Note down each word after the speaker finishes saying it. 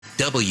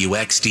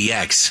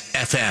WXDX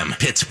FM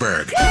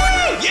Pittsburgh. Woo!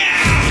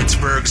 Yeah!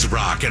 Pittsburgh's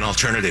rock and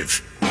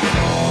alternative.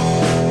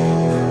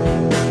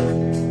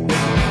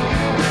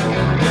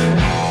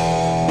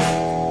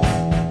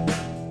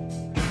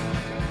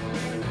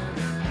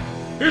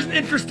 Here's an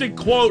interesting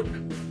quote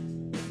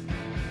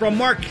from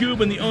Mark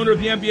Cuban, the owner of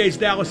the NBA's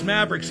Dallas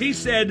Mavericks. He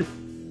said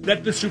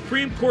that the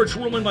Supreme Court's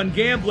ruling on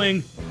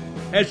gambling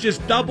has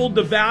just doubled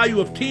the value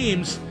of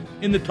teams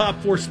in the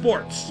top four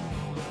sports.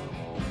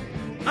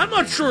 I'm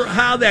not sure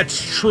how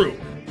that's true.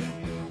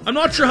 I'm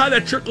not sure how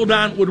that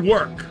trickle-down would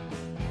work.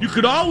 You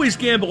could always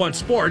gamble on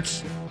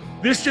sports.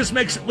 This just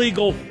makes it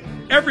legal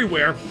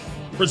everywhere,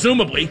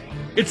 presumably.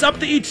 It's up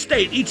to each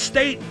state. Each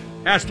state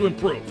has to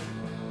improve.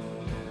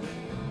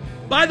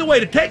 By the way,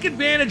 to take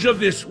advantage of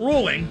this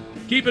ruling,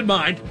 keep in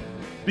mind,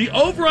 the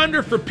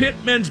over-under for Pitt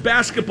men's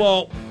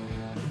basketball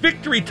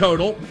victory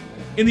total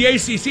in the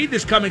ACC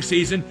this coming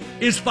season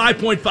is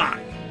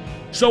 5.5.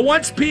 So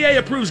once PA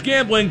approves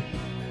gambling,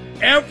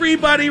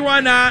 everybody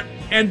run out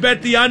and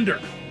bet the under.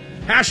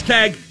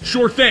 Hashtag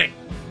sure thing.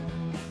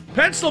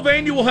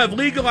 Pennsylvania will have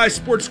legalized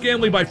sports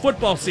gambling by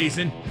football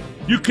season.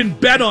 You can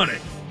bet on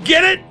it.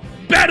 Get it?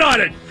 Bet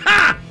on it.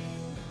 Ha!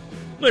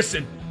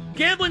 Listen,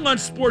 gambling on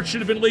sports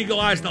should have been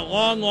legalized a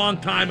long, long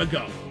time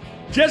ago.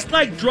 Just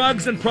like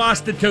drugs and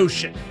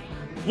prostitution.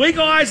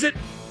 Legalize it,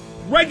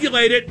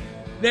 regulate it,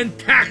 then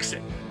tax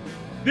it.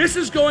 This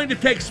is going to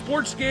take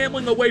sports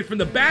gambling away from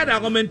the bad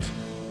element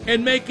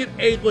and make it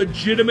a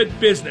legitimate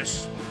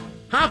business.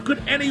 How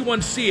could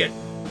anyone see it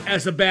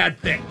as a bad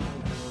thing?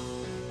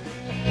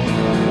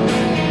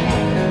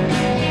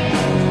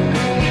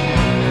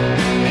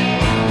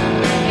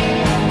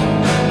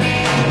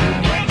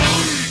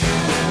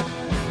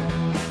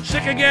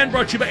 Sick Again,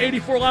 brought to you by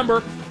 84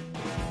 Lumber,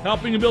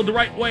 helping you build the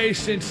right way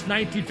since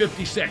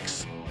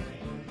 1956.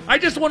 I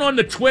just went on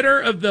the Twitter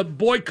of the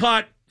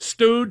boycott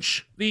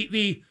stooge,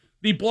 the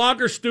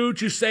blogger stooge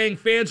who's saying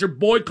fans are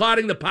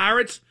boycotting the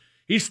Pirates.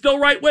 He's still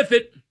right with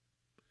it.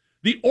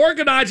 The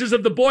organizers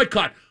of the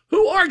boycott.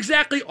 Who are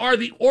exactly are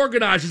the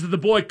organizers of the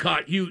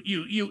boycott,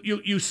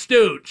 you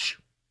stooge?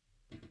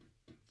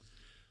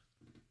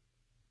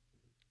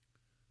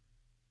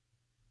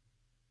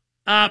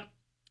 PA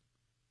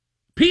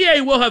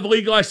will have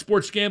legalized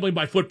sports gambling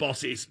by football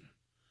season.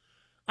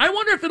 I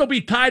wonder if it'll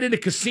be tied into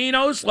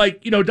casinos,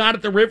 like, down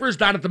at the rivers,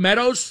 down at the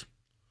meadows.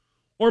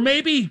 Or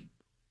maybe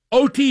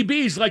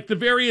OTBs, like the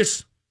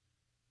various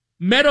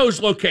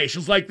Meadows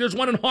locations, like there's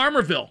one in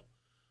Harmerville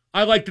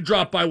I like to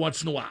drop by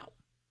once in a while.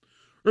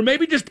 Or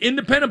maybe just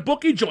independent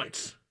bookie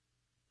joints.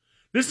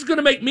 This is going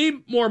to make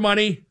me more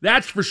money,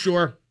 that's for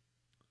sure.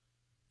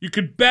 You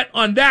could bet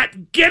on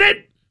that. Get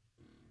it?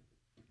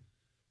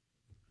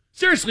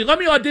 Seriously, let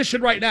me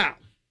audition right now.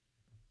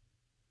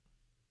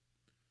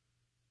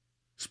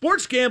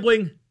 Sports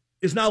gambling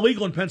is now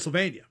legal in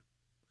Pennsylvania.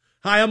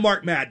 Hi, I'm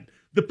Mark Madden.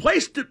 The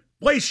place to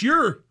place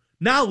your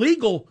now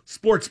legal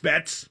sports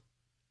bets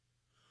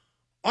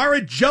are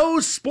at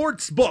Joe's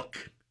Sports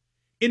Book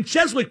in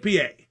Cheswick,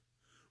 PA,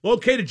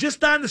 located just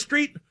down the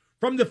street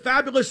from the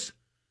fabulous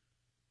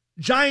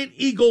Giant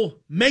Eagle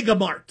Mega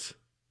Mart.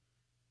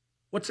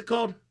 What's it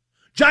called?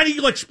 Giant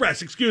Eagle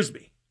Express, excuse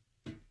me.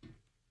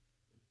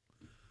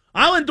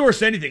 I'll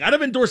endorse anything. I'd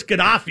have endorsed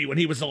Gaddafi when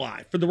he was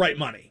alive for the right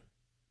money.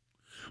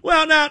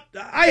 Well, now,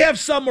 I have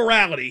some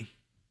morality.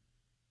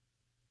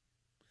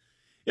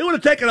 It would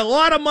have taken a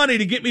lot of money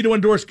to get me to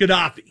endorse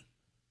Gaddafi.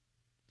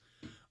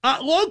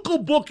 Local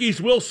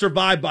bookies will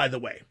survive, by the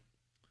way.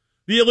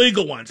 The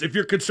illegal ones, if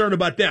you're concerned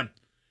about them.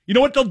 You know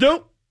what they'll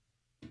do?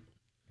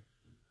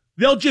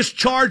 They'll just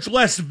charge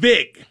less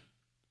vig.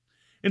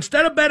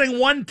 Instead of betting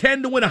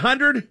 110 to win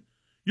 100,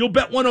 you'll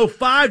bet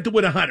 105 to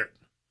win 100.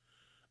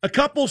 A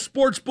couple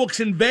sports books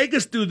in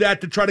Vegas do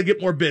that to try to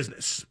get more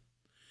business.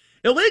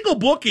 Illegal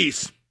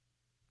bookies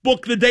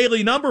book the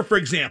daily number, for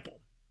example.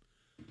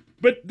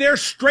 But their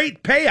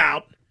straight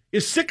payout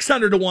is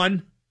 600 to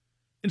 1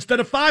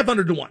 instead of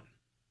 500 to 1.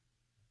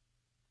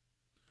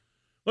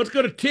 Let's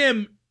go to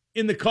Tim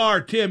in the car.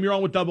 Tim, you're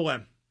on with Double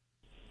M.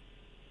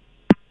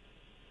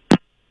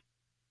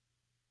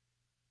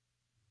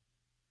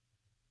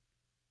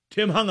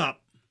 Tim hung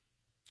up.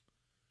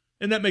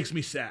 And that makes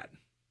me sad.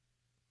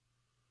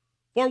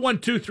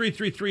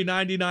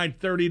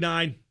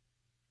 412-333-9939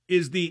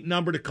 is the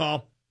number to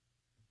call.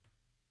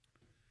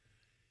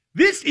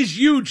 This is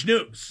huge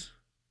news.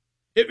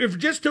 If you're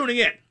just tuning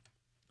in,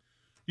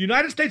 the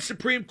United States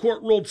Supreme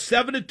Court ruled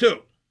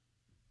 7-2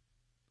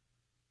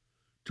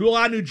 to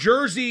allow New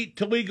Jersey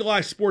to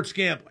legalize sports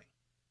gambling.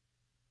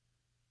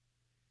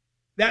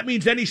 That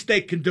means any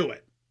state can do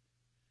it.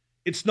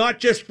 It's not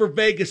just for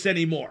Vegas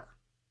anymore.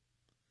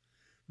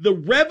 The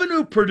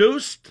revenue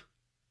produced,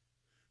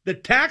 the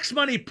tax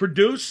money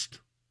produced,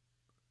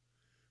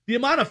 the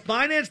amount of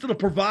finance that will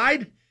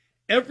provide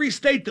every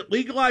state that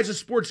legalizes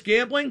sports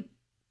gambling.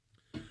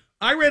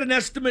 I read an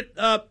estimate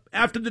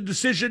after the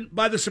decision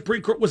by the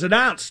Supreme Court was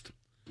announced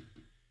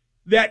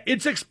that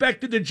it's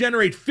expected to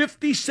generate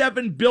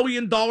 $57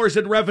 billion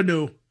in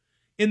revenue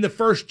in the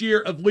first year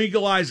of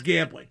legalized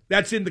gambling.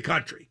 That's in the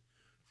country.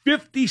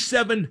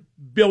 $57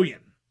 billion.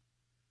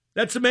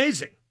 That's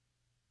amazing.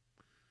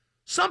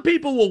 Some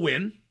people will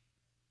win.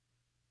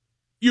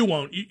 You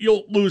won't.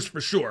 You'll lose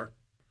for sure.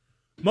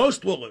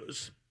 Most will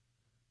lose.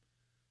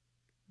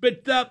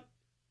 But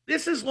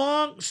this is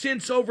long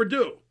since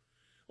overdue.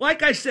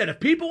 Like I said, if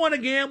people want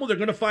to gamble, they're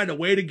going to find a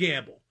way to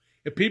gamble.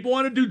 If people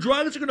want to do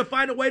drugs, they're going to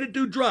find a way to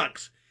do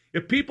drugs.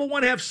 If people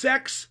want to have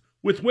sex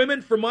with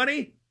women for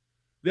money,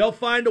 they'll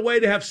find a way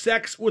to have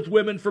sex with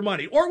women for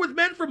money. Or with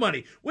men for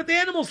money. With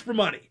animals for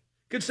money.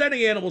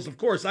 Consenting animals, of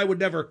course. I would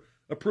never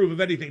approve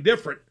of anything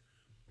different.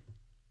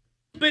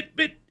 But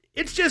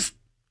it's just,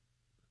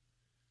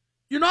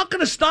 you're not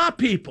going to stop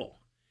people.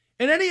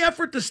 And any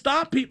effort to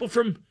stop people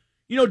from,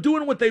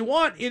 doing what they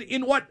want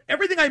in what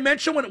everything I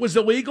mentioned when it was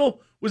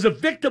illegal was a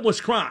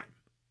victimless crime.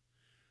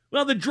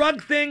 Well, the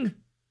drug thing,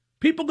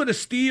 people going to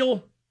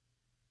steal,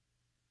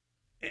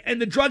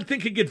 and the drug thing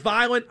can get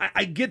violent.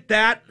 I get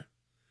that.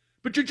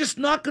 But you're just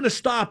not going to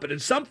stop it.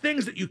 And some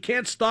things that you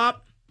can't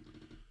stop,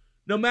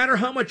 no matter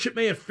how much it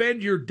may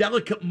offend your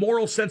delicate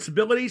moral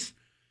sensibilities,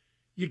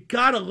 you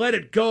got to let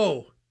it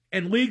go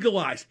and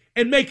legalize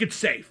and make it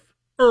safe.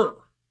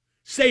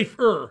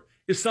 Safer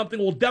is something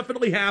that will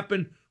definitely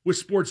happen with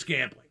sports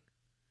gambling.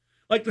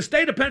 Like the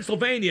state of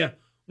Pennsylvania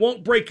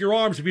won't break your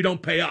arms if you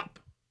don't pay up.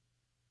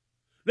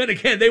 Then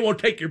again, they won't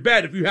take your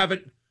bet if you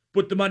haven't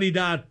put the money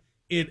down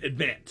in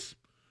advance.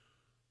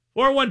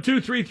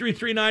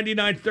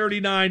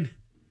 412-333-9939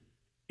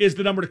 is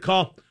the number to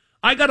call.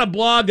 I got a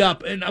blog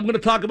up, and I'm going to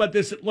talk about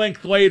this at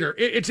length later.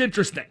 It's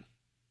interesting.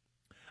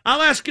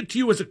 I'll ask it to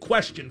you as a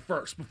question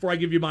first before I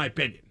give you my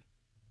opinion.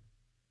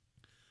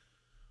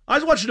 I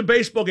was watching a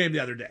baseball game the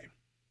other day,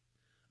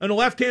 and a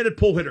left-handed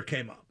pull hitter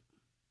came up.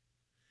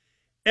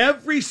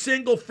 Every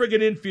single friggin'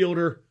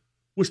 infielder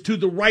was to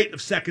the right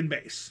of second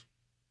base.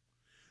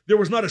 There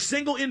was not a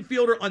single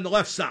infielder on the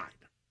left side.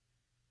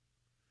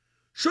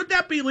 Should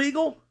that be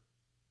legal?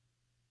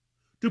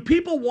 Do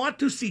people want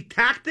to see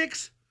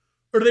tactics,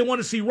 or do they want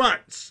to see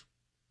runs?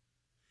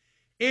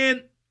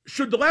 And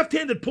should the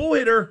left-handed pull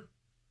hitter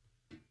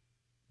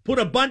put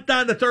a bunt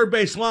down the third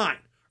base line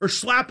or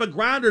slap a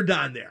grounder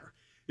down there?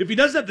 If he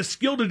doesn't have the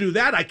skill to do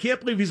that, I can't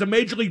believe he's a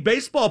Major League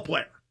Baseball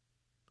player.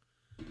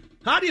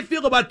 How do you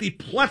feel about the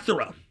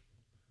plethora,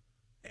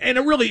 and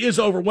it really is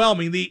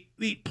overwhelming,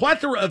 the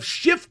plethora of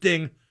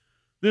shifting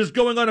that is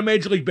going on in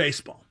Major League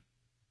Baseball?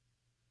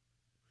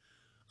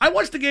 I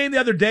watched the game the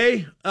other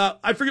day.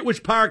 I forget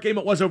which Pirate game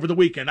it was over the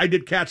weekend. I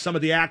did catch some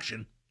of the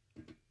action.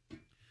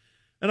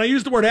 And I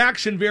used the word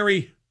action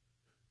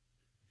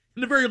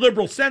in a very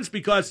liberal sense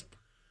because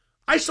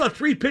I saw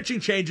 3 pitching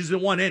changes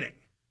in 1 inning.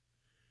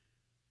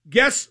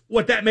 Guess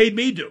what that made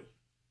me do?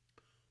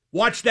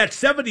 Watch that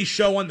 70s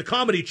show on the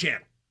Comedy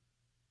Channel.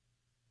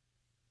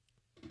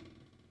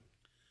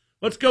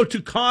 Let's go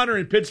to Connor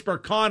in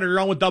Pittsburgh. Connor, you're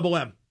on with Double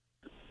M.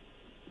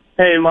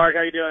 Hey, Mark,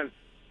 how you doing?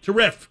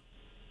 Terrific.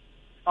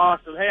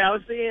 Awesome. Hey, I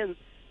was thinking, do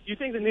you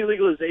think the new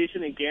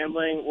legalization in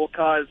gambling will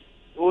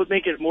it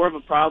make it more of a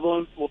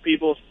problem? Will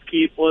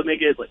it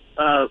make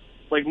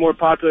it more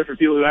popular for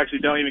people who actually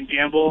don't even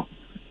gamble?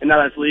 And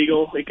now that's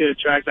legal, it could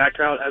attract that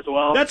crowd as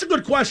well. That's a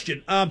good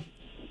question.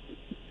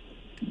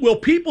 Will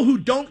people who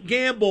don't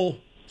gamble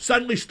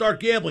suddenly start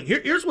gambling?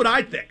 Here's what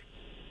I think.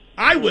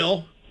 I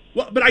will,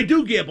 but I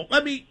do gamble.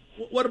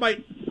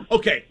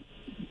 Okay.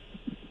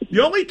 The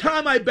only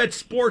time I bet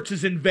sports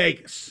is in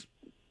Vegas.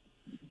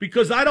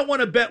 Because I don't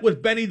want to bet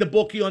with Benny the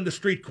bookie on the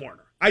street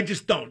corner. I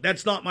just don't.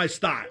 That's not my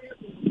style.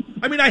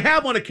 I mean, I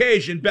have on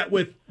occasion bet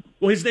with,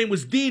 his name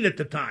was Dean at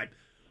the time.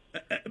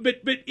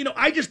 But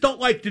I just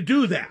don't like to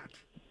do that.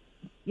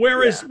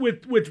 Whereas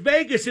with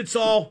Vegas, it's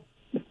all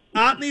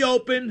out in the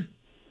open.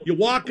 You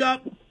walk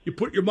up, you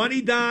put your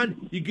money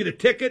down, you get a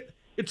ticket.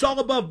 It's all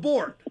above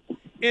board.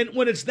 And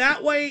when it's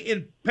that way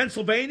in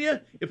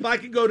Pennsylvania, if I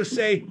could go to,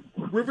 say,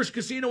 Rivers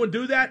Casino and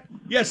do that,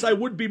 yes, I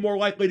would be more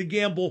likely to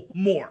gamble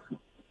more.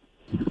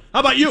 How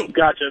about you?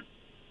 Gotcha.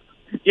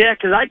 Yeah,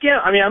 because I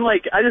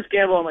just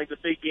gamble on the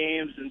big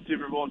games and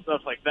Super Bowl and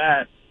stuff like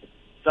that.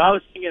 So I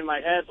was thinking in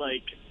my head,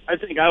 I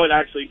think I would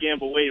actually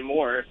gamble way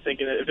more,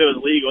 thinking that if it was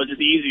legal, it's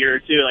just easier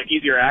too,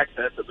 easier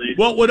access at least.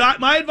 Well,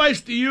 my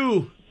advice to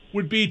you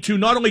would be to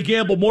not only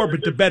gamble more,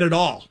 but to bet it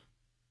all.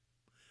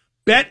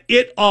 Bet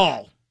it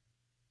all.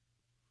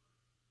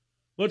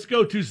 Let's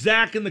go to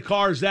Zach in the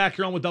car. Zach,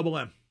 you're on with Double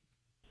M.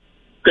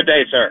 Good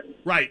day, sir.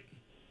 Right.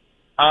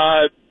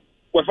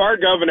 With our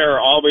governor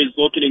always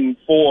looking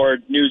for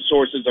new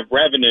sources of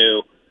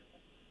revenue,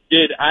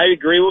 did I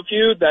agree with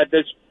you that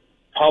this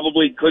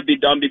probably could be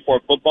done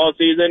before football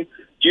season?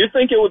 Do you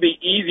think it would be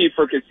easy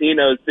for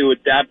casinos to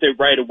adapt it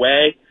right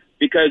away?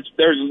 Because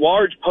there's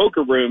large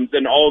poker rooms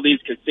in all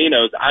these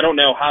casinos. I don't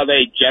know how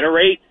they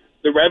generate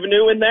the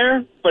revenue in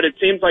there, but it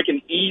seems like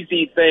an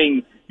easy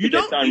thing to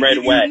get done right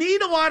away. You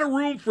need a lot of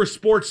room for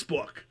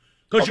sportsbook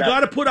because you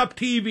got to put up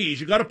TVs.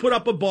 You got to put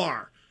up a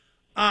bar.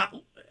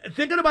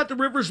 Thinking about the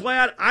Rivers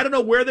lad, I don't know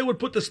where they would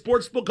put the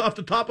sportsbook off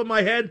the top of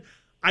my head.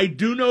 I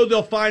do know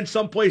they'll find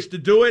some place to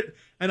do it,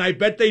 and I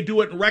bet they do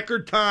it in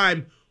record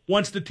time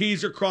once the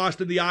T's are crossed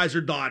and the I's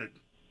are dotted.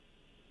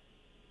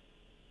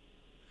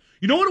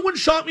 You know what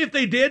wouldn't shock me if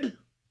they did?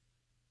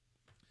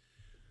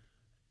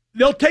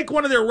 They'll take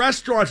one of their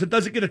restaurants that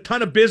doesn't get a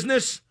ton of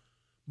business,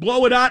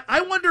 blow it out.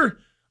 I wonder,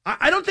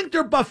 I don't think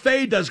their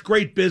buffet does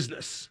great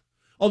business.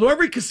 Although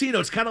every casino,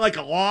 it's kind of like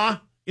a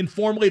law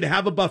informally to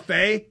have a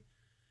buffet.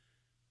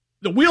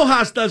 The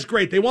Wheelhouse does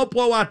great. They won't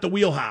blow out the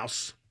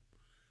Wheelhouse.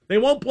 They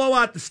won't blow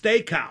out the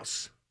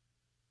Steakhouse.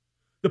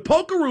 The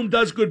Poker Room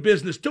does good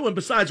business too. And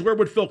besides, where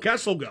would Phil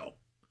Kessel go?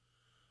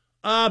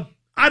 I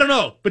don't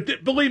know.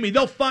 But believe me,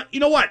 they'll find, you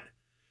know what?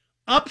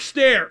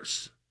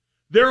 Upstairs,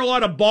 there are a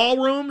lot of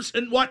ballrooms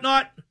and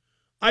whatnot.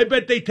 I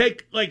bet they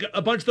take like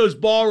a bunch of those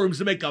ballrooms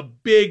to make a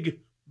big,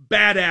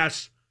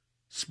 badass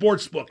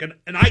sports book. And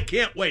I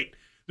can't wait.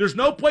 There's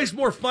no place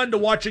more fun to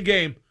watch a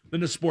game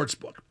than the sports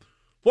book.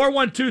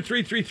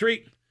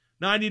 412-333-9939,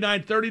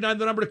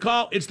 the number to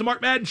call. It's the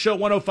Mark Madden Show,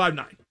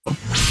 105.9.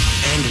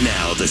 And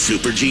now the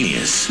super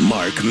genius,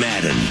 Mark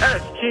Madden.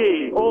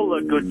 SG,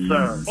 hola, good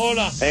sir.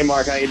 Hola. Hey,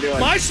 Mark, how you doing?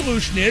 My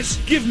solution is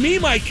give me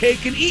my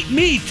cake and eat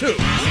me, too.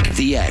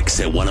 The X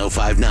at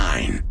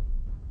 105.9.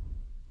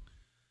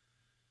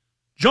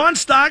 John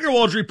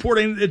Steigerwald's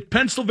reporting that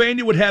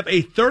Pennsylvania would have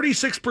a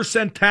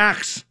 36%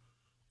 tax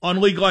on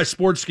legalized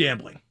sports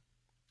gambling.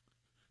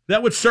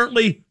 That would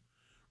certainly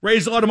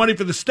raise a lot of money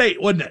for the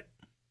state, wouldn't it?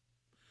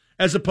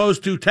 As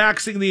opposed to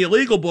taxing the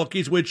illegal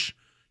bookies, which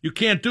you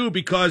can't do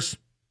because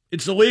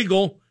it's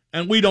illegal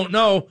and we don't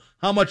know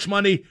how much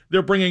money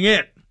they're bringing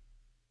in.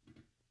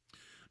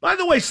 By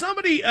the way,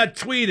 somebody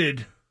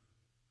tweeted,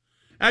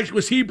 actually it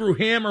was Hebrew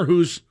Hammer,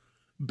 who's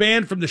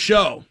banned from the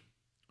show.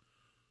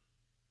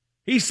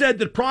 He said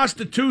that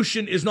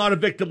prostitution is not a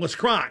victimless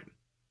crime.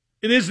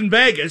 It is in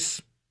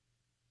Vegas.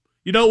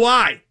 You know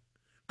why?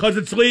 Because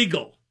it's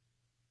legal.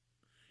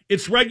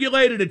 It's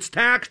regulated, it's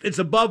taxed, it's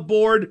above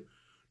board.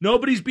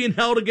 Nobody's being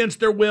held against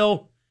their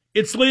will.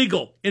 It's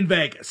legal in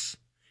Vegas.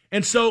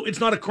 And so it's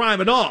not a crime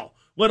at all,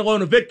 let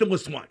alone a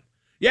victimless one.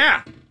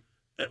 Yeah,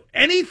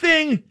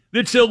 anything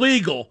that's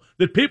illegal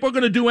that people are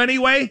going to do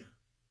anyway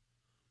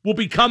will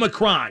become a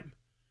crime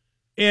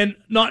and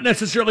not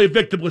necessarily a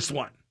victimless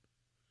one.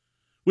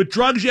 With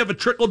drugs, you have a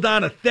trickle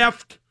down of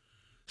theft.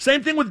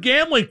 Same thing with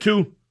gambling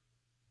to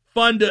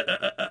fund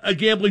a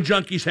gambling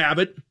junkie's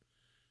habit.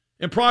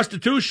 And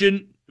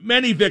prostitution,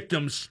 many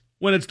victims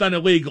when it's done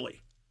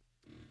illegally.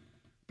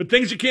 But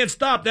things you can't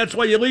stop, that's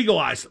why you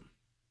legalize them.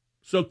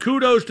 So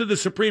kudos to the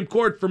Supreme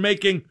Court for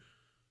making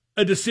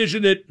a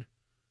decision that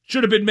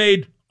should have been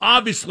made,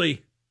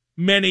 obviously,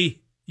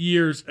 many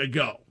years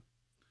ago.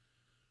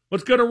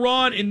 Let's go to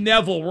Ron in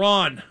Neville.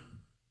 Ron,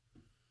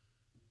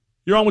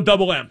 you're on with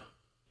Double M.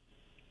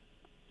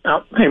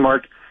 Oh, hey,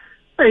 Mark.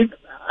 Hey,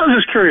 I was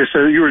just curious.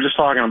 So you were just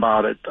talking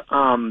about it.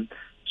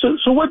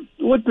 So what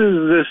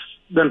does this,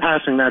 them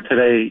passing that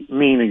today,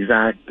 mean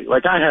exactly?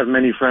 Like, I have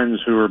many friends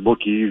who are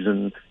bookies,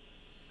 and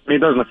I mean,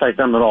 it doesn't affect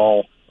them at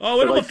all. Oh,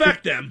 it'll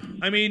affect them.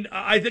 I mean,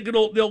 I think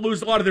they'll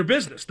lose a lot of their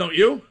business, don't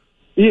you?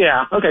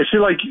 Yeah. Okay.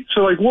 So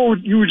what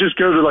would you just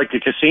go to like the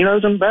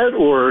casinos and bet,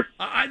 or?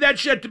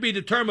 That's yet to be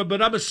determined,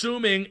 but I'm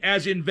assuming,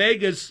 as in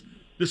Vegas,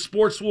 the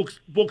sports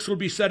books would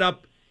be set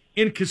up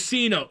in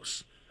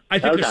casinos. I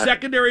think a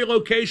secondary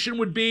location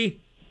would be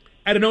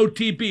at an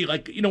OTB,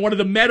 like, one of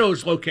the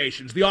Meadows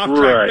locations, the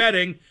off-track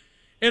betting.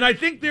 And I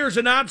think there's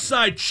an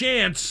outside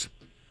chance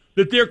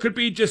that there could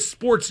be just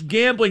sports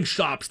gambling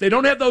shops. They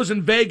don't have those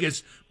in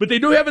Vegas, but they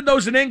do have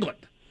those in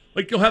England.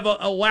 Like, you'll have a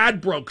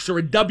Ladbrokes or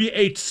a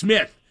W.H.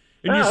 Smith,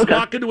 and you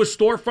walk into a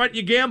storefront,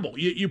 you gamble.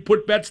 You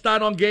put bets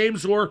down on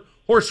games or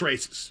horse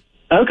races.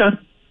 Okay,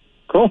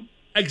 cool.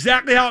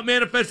 Exactly how it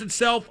manifests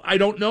itself, I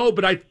don't know,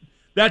 but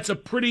that's a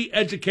pretty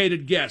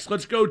educated guess.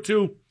 Let's go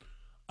to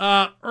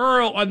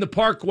Earl on the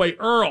Parkway.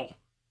 Earl,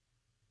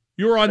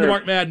 you're on the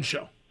Mark Madden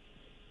Show.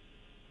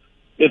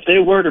 If they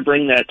were to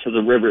bring that to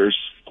the Rivers,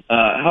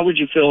 how would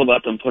you feel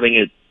about them putting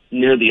it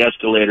near the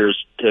escalators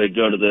to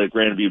go to the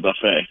Grandview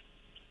Buffet?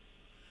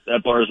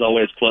 That bar is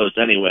always closed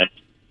anyway.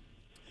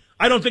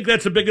 I don't think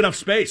that's a big enough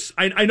space.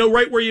 I know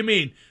right where you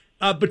mean.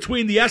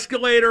 Between the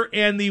escalator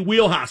and the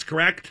Wheelhouse,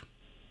 correct?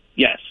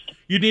 Yes.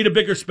 You need a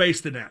bigger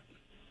space than that.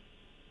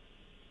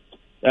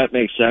 That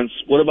makes sense.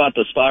 What about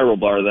the Spiral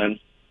Bar, then?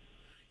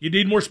 You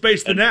need more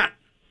space than that.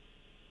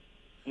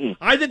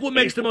 I think what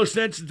makes the most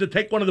sense is to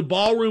take one of the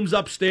ballrooms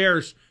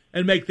upstairs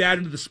and make that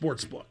into the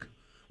sports book.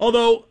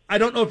 Although, I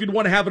don't know if you'd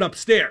want to have it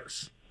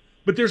upstairs.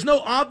 But there's no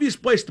obvious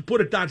place to put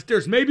it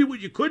downstairs. Maybe what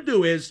you could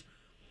do is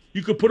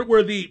you could put it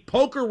where the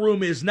poker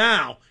room is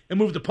now and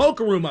move the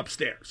poker room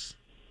upstairs.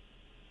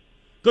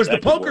 Because the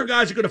poker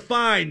guys are going to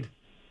find,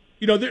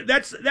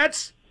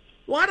 that's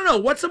well, I don't know.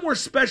 What's a more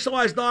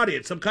specialized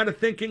audience? I'm kind of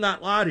thinking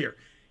out loud here.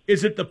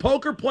 Is it the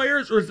poker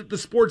players or is it the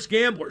sports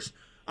gamblers?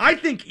 I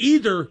think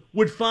either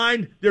would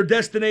find their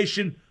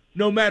destination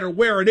no matter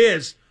where it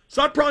is.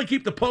 So I'd probably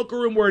keep the poker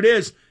room where it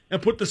is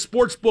and put the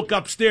sports book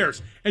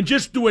upstairs and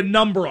just do a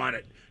number on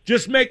it.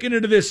 Just make it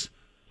into this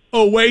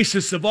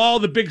oasis of all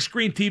the big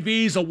screen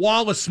TVs, a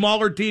wall of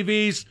smaller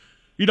TVs,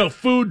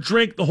 food,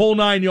 drink, the whole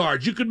 9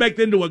 yards. You could make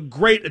it into a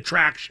great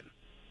attraction.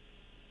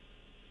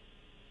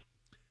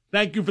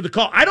 Thank you for the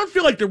call. I don't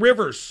feel like the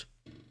Rivers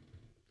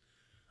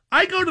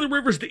I go to the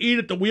Rivers to eat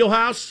at the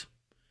Wheelhouse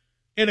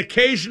and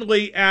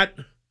occasionally at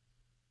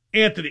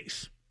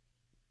Anthony's.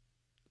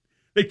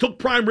 They took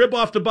prime rib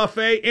off the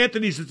buffet.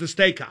 Anthony's is the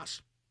steakhouse.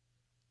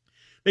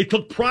 They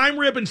took prime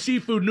rib and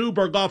seafood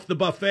Newburgh off the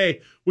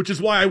buffet, which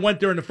is why I went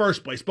there in the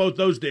first place, both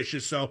those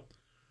dishes. So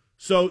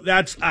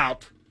that's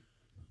out.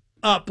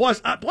 Plus,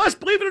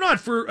 believe it or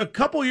not, for a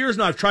couple of years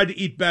now, I've tried to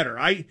eat better.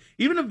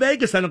 Even in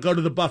Vegas, I don't go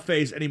to the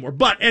buffets anymore.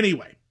 But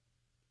anyway,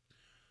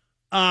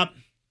 I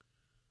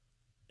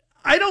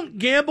don't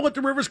gamble at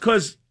the Rivers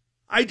because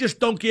I just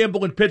don't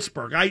gamble in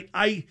Pittsburgh.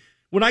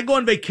 When I go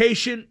on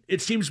vacation,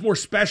 it seems more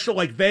special,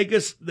 like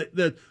Vegas.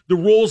 The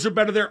rules are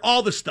better there,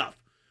 all the stuff.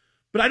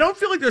 But I don't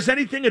feel like there's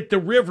anything at the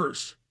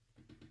Rivers.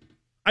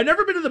 I've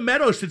never been to the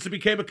Meadows since it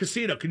became a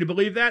casino. Can you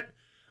believe that?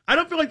 I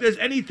don't feel like there's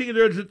anything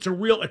there that's a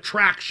real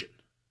attraction,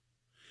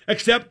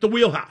 except the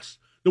Wheelhouse.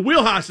 The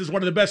Wheelhouse is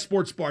one of the best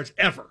sports bars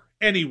ever,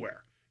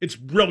 anywhere. It's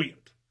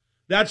brilliant.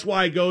 That's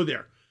why I go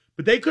there.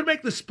 But they could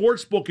make the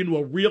sports book into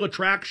a real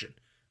attraction,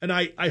 and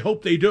I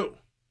hope they do.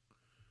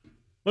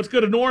 Let's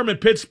go to Norm in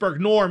Pittsburgh.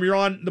 Norm, you're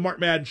on the Mark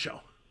Madden Show.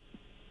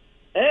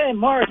 Hey,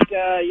 Mark,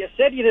 you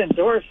said you'd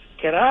endorse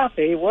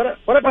Gaddafi.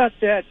 What about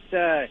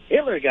that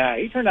Hitler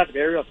guy? He turned out to be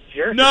a real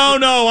jerk.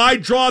 No, I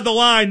draw the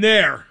line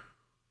there.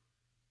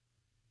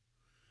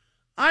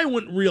 I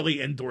wouldn't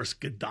really endorse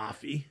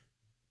Gaddafi.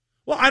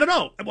 Well, I don't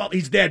know. Well,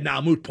 he's dead now,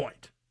 moot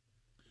point.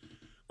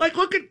 Like,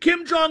 look at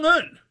Kim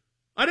Jong-un.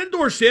 I'd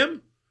endorse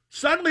him.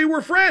 Suddenly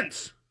we're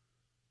friends.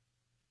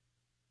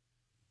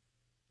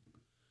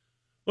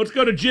 Let's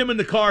go to Jim in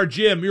the car.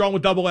 Jim, you're on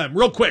with Double M.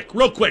 Real quick.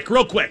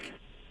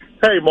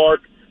 Hey,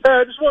 Mark. Hey,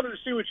 I just wanted to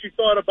see what you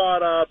thought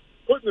about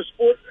putting the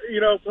sport,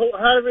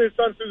 having it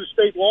done through the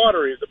state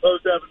lottery as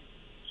opposed to having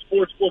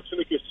sports books in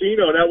the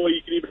casino. That way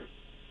you can even...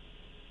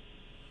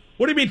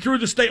 What do you mean through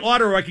the state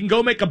lottery? I can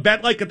go make a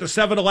bet like at the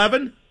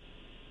 7-Eleven?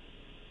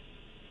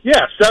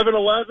 Yeah,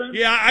 7-Eleven.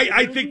 Yeah,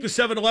 I think the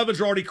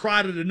 7-Elevens are already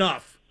crowded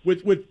enough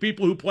with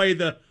people who play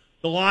the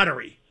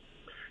lottery.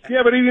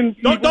 Yeah, but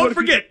don't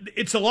forget,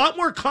 it's a lot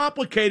more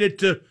complicated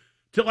to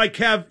like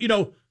have,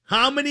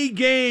 how many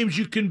games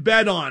you can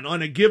bet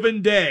on a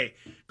given day.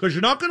 Because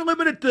you're not going to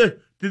limit it to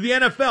the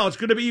NFL. It's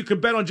going to be you can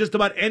bet on just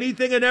about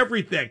anything and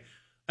everything.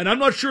 And I'm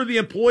not sure the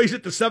employees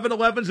at the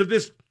 7-Elevens of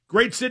this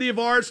great city of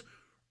ours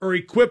are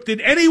equipped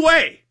in any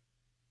way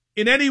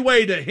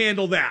to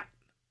handle that.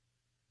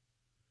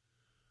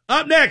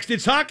 Up next,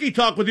 it's Hockey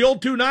Talk with the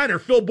old 2-9er,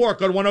 Phil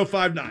Bourque on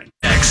 105.9.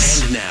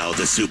 And now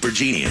the super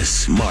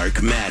genius,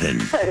 Mark Madden.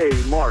 Hey,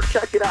 Mark,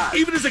 check it out.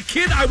 Even as a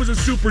kid, I was a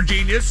super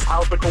genius. I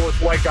was the coolest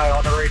white guy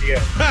on the radio.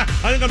 I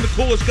think I'm the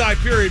coolest guy,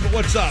 period, but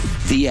what's up?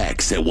 The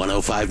X at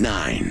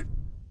 105.9.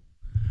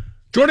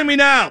 Joining me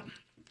now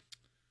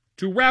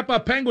to wrap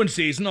up Penguin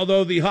season,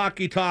 although the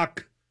Hockey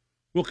Talk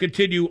will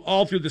continue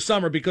all through the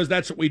summer because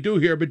that's what we do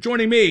here. But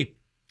joining me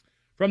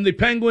from the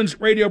Penguins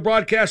radio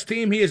broadcast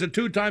team, he is a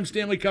 2-time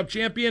Stanley Cup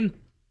champion.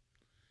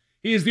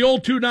 He is the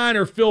old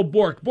 2-9er, Phil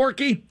Bourque.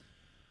 Borky,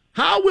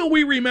 how will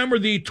we remember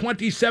the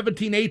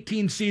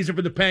 2017-18 season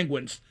for the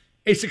Penguins?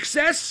 A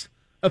success,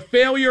 a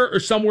failure, or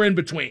somewhere in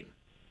between?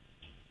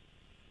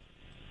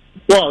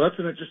 Well, that's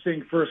an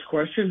interesting first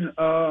question.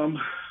 I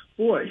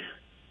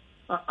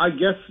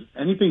guess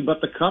anything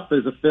but the Cup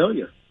is a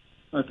failure.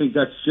 I think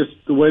that's just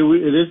the way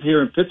it is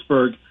here in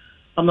Pittsburgh.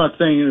 I'm not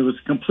saying it was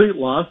a complete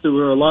loss. There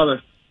were a lot of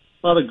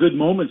good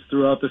moments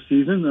throughout the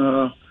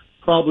season.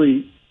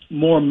 Probably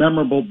more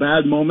memorable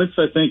bad moments.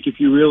 I think if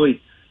you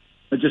really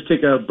just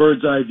take a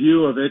bird's eye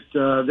view of it,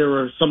 there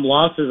were some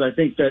losses I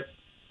think that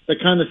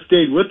kind of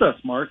stayed with us,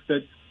 Mark,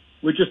 that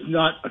we're just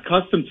not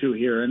accustomed to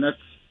here, and that's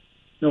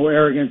no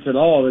arrogance at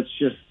all. It's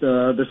just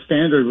the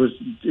standard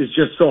is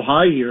just so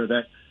high here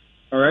that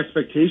our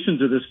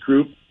expectations of this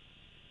group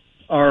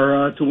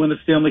are to win the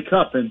Stanley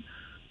Cup, and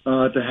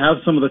to have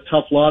some of the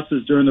tough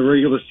losses during the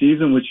regular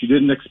season, which you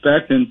didn't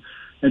expect, and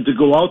to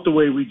go out the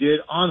way we did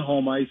on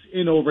home ice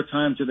in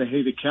overtime to the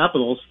hated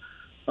Capitals,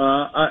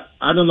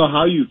 I don't know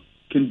how you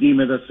can deem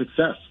it a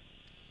success.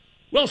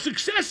 Well,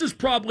 success is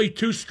probably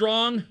too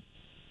strong.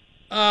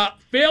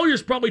 Failure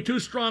is probably too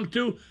strong,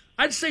 too.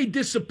 I'd say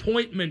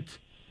disappointment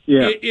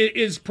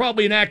is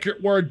probably an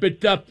accurate word.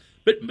 But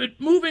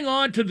moving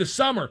on to the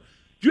summer,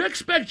 do you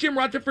expect Jim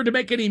Rutherford to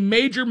make any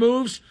major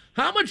moves?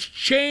 How much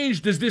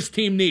change does this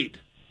team need?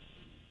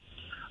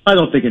 I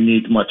don't think it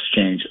needs much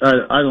change.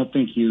 I don't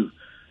think you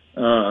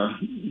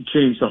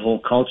change the whole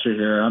culture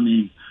here. I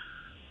mean,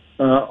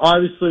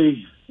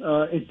 obviously,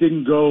 it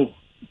didn't go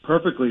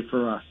perfectly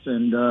for us.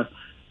 And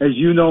as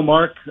you know,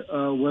 Mark,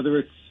 whether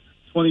it's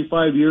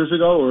 25 years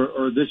ago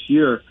or this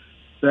year,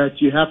 that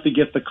you have to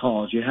get the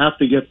calls, you have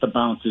to get the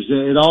bounces.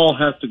 It all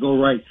has to go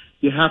right.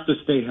 You have to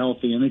stay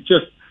healthy. And it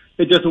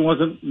just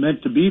wasn't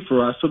meant to be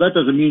for us. So that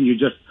doesn't mean you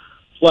just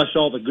flush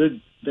all the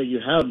good that you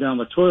have down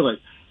the toilet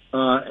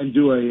and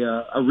do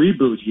a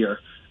reboot here.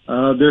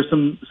 There's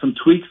some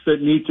tweaks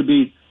that need to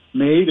be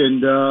made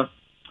and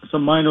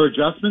some minor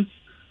adjustments,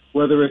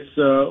 whether it's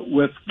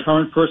with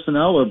current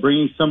personnel or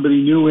bringing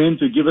somebody new in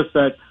to give us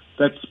that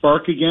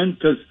spark again.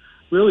 Because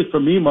really, for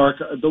me, Mark,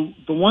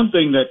 the one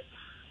thing that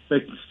that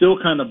still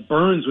kind of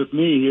burns with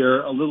me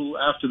here a little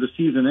after the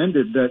season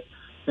ended.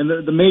 And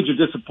the major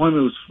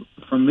disappointment was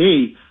for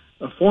me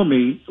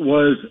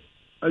was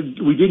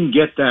we didn't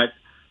get that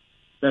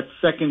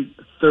second,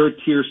 third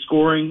tier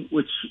scoring,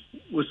 which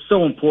was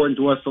so important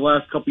to us the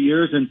last couple of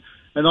years,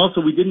 and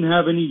also we didn't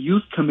have any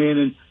youth come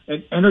in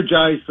and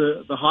energize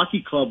the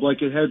hockey club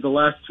like it had the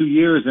last 2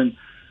 years. And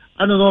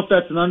I don't know if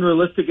that's an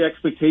unrealistic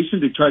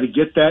expectation to try to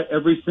get that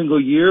every single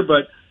year,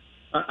 but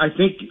I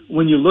think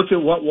when you look at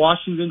what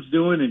Washington's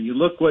doing and you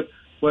look what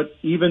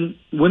even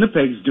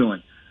Winnipeg's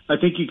doing, I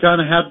think you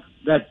kind of have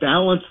that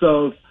balance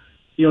of,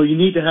 you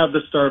need to have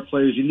the star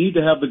players, you need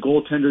to have the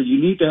goaltender, you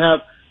need to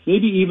have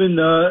maybe even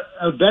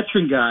a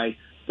veteran guy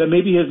that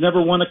maybe has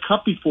never won a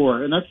cup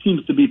before, and that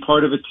seems to be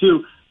part of it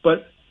too.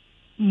 But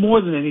more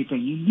than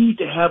anything, you need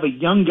to have a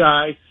young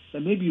guy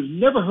that maybe you've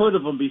never heard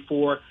of him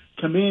before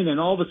come in and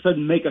all of a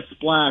sudden make a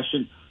splash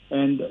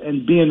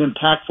and be an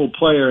impactful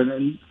player.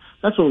 And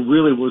that's what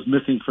really was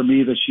missing for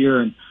me this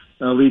year and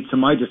leads to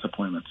my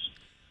disappointments.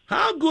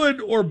 How good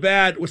or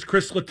bad was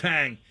Chris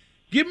Letang?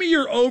 Give me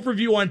your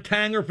overview on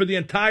Tanger for the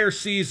entire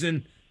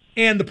season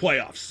and the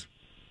playoffs.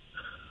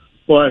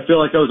 Well, I feel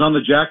like I was on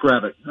the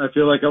Jackrabbit. I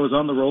feel like I was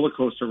on the roller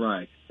coaster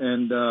ride,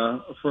 and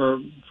for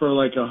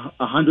like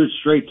 100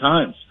 straight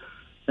times,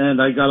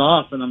 and I got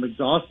off, and I'm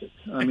exhausted.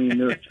 I mean,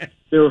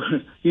 there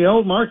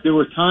were, Mark, there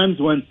were times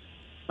when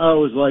I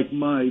was like,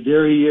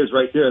 there he is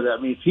right there. I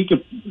mean, if he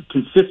can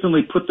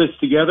consistently put this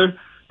together,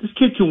 this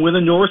kid can win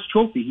a Norris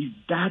Trophy. He's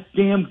that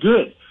damn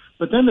good.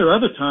 But then there are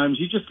other times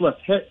you just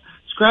left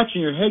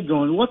scratching your head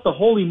going, what the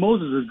holy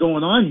Moses is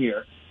going on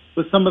here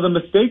with some of the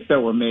mistakes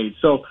that were made.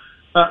 So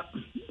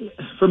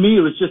for me,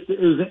 it was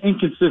an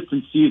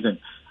inconsistent season.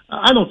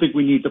 I don't think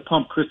we need to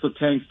pump Chris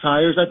Letang's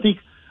tires. I think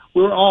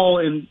we're all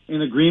in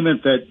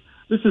agreement that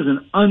this is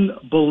an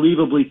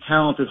unbelievably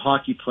talented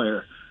hockey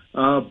player.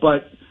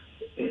 But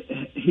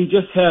he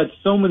just had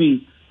so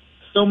many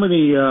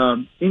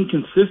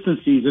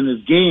inconsistencies in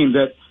his game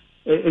that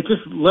it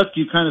just left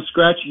you kind of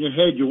scratching your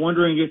head. You're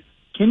wondering,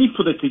 can he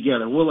put it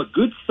together? Will a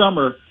good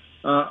summer,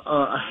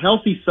 a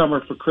healthy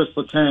summer for Chris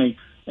Letang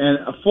and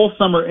a full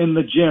summer in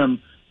the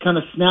gym kind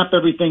of snap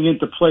everything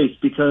into place?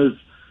 Because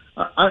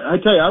I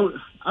tell you,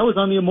 I was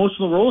on the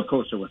emotional roller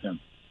coaster with him.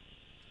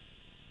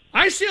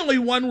 I see only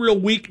one real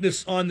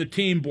weakness on the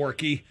team,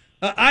 Borky.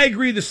 I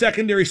agree the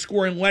secondary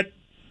scoring let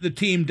the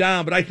team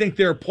down, but I think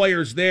there are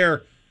players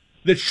there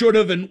that should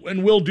have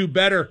and will do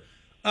better.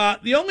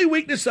 The only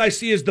weakness I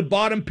see is the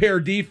bottom pair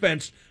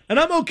defense, and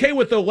I'm okay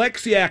with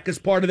Oleksiak as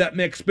part of that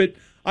mix, but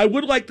I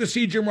would like to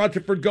see Jim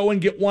Rutherford go and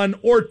get one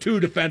or two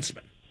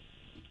defensemen.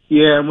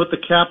 Yeah, and with the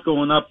cap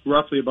going up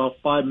roughly about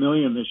 $5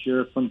 million this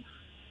year, from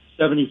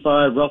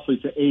 75 roughly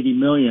to 80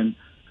 million.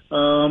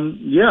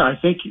 I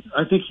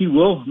think he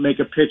will make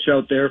a pitch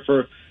out there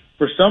for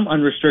some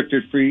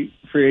unrestricted free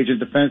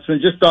agent defensemen.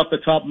 Just off the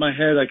top of my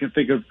head, I can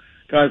think of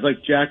guys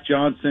like Jack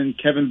Johnson,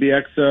 Kevin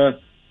Bieksa.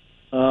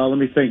 Let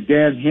me think.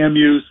 Dan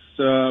Hamhuis.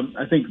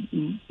 I think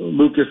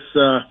Lucas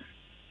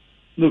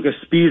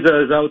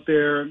Spiza is out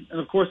there, and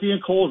of course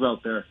Ian Cole's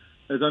out there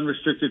as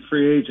unrestricted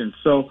free agents.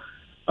 So,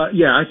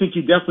 I think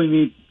you definitely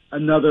need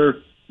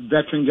another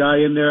veteran guy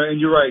in there. And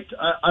you're right.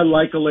 I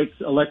like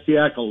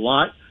Oleksiak a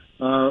lot.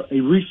 A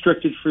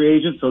restricted free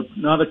agent, so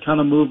not a ton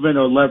of movement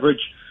or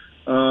leverage.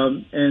 I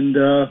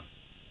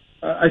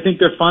think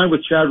they're fine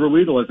with Chad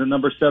Ruedel as a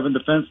number 7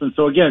 defenseman.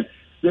 So again,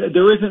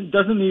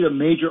 doesn't need a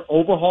major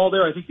overhaul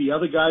there. I think the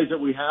other guys that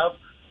we have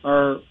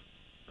are,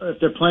 if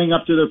they're playing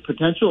up to their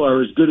potential,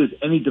 are as good as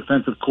any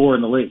defensive core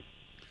in the league.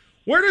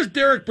 Where does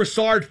Derek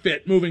Brassard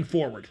fit moving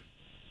forward?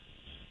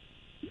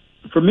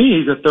 For me,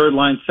 he's a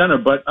third-line center,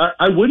 but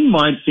I wouldn't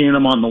mind seeing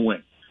him on the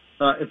wing.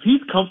 If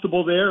he's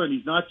comfortable there and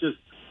he's not just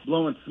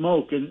blowing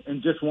smoke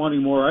and just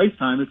wanting more ice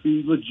time, if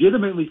he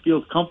legitimately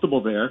feels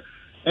comfortable there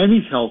and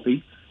he's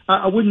healthy,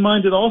 I wouldn't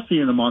mind at all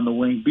seeing him on the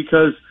wing,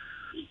 because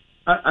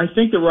I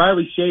think that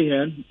Riley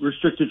Sheahan,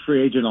 restricted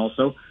free agent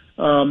also,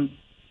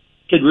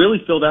 could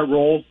really fill that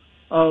role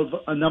of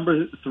a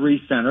number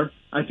 3 center.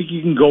 I think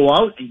you can go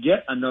out and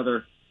get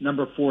another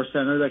number 4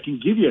 center that can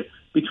give you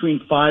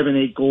between 5 and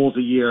 8 goals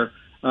a year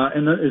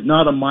and is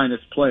not a minus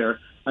player.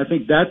 I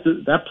think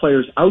that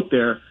player's out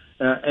there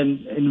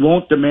and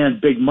won't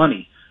demand big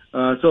money.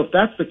 So if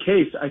that's the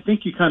case, I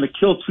think you kind of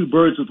kill two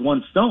birds with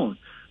one stone.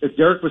 If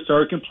Derek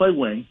Brassard can play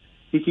wing,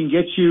 he can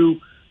get you,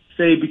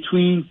 say,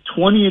 between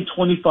 20 and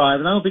 25,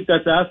 and I don't think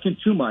that's asking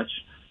too much.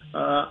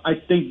 I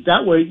think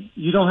that way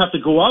you don't have to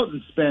go out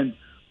and spend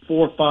 $4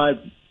 or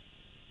 $5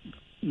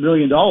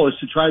 million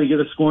to try to get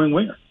a scoring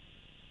winger.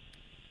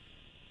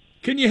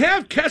 Can you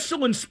have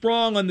Kessel and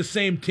Sprong on the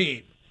same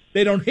team?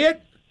 They don't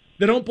hit,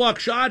 they don't block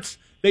shots,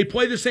 they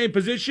play the same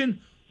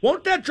position.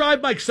 Won't that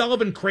drive Mike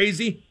Sullivan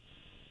crazy?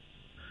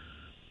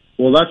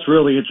 Well, that's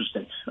really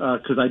interesting,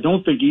 because I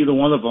don't think either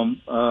one of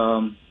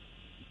them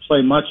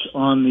play much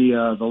on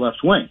the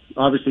left wing.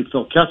 Obviously,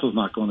 Phil Kessel's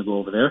not going to go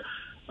over there.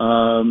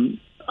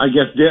 I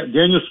guess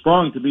Daniel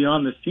Sprong, to be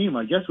on this team,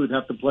 I guess would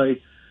have to play,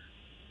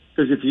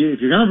 because if you're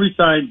going to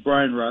re-sign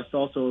Brian Rust,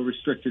 also a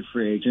restricted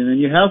free agent,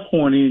 and you have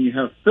Horny and you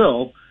have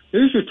Phil,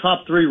 there's your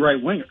top three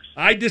right wingers.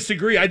 I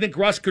disagree. I think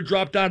Russ could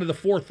drop down to the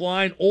fourth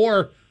line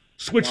or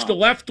switch to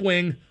left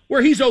wing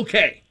where he's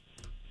okay.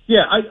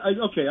 Yeah,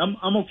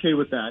 I'm okay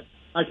with that.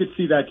 I could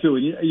see that too.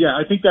 And yeah,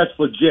 I think that's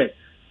legit.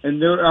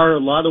 And there are a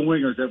lot of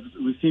wingers that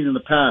we've seen in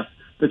the past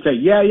that say,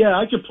 yeah,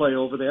 I can play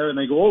over there, and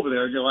they go over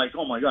there, and you're like,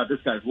 oh my God, this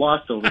guy's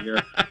lost over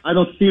here. I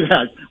don't see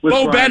that with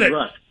Bo Brian Bennett.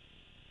 Russ,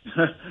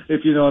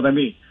 if you know what I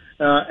mean.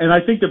 And I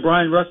think that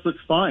Brian Russ looks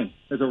fine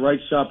as a right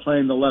shot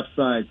playing the left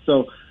side.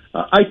 So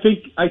I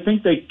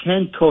think they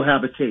can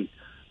cohabitate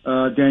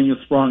Daniel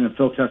Sprong and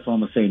Phil Kessel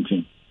on the same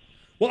team.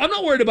 Well, I'm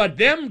not worried about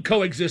them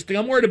coexisting.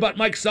 I'm worried about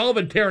Mike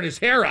Sullivan tearing his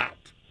hair out.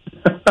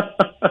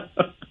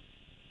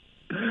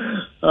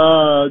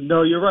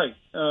 No, you're right.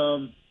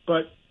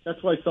 But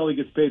that's why Sully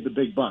gets paid the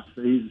big bucks.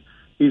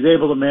 He's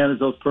able to manage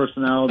those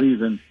personalities,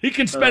 and he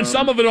can spend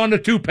some of it on the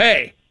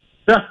toupee.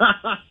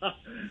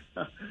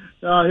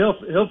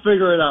 He'll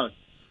figure it out.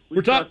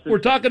 We're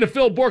talking to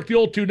Phil Bourque, the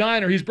old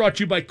 2-9er. He's brought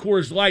to you by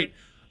Coors Light.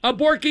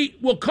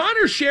 Borky, will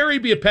Connor Sherry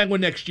be a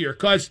Penguin next year?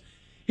 Because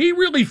he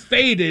really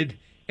faded,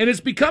 and it's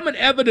becoming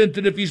evident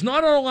that if he's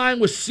not on a line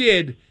with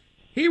Sid,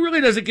 he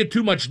really doesn't get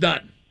too much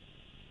done.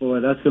 Boy,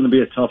 that's going to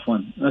be a tough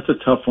one. That's a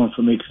tough one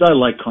for me because I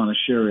like Connor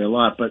Sherry a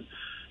lot, but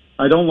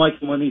I don't like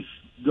him when he's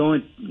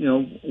going,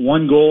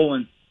 1 goal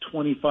in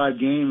 25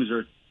 games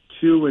or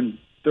 2 in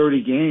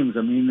 30 games.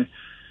 I mean,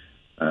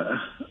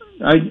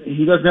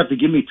 he doesn't have to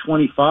give me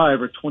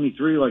 25 or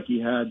 23 like he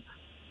had,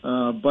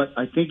 but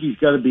I think he's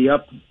got to be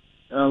up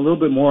a little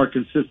bit more on a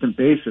consistent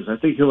basis. I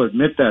think he'll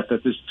admit that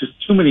there's just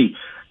too many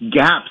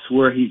gaps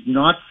where he's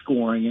not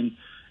scoring.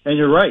 And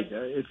you're right.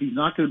 If he's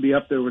not going to be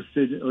up there with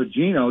Sid or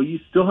Gino, you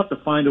still have to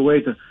find a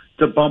way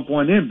to bump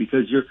one in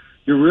because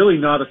you're really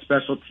not a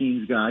special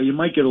teams guy. You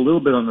might get a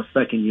little bit on the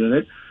second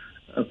unit,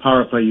 a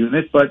power play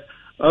unit, but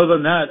other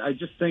than that, I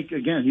just think,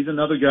 again, he's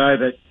another guy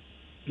that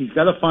he's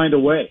got to find a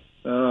way.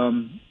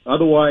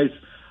 Otherwise,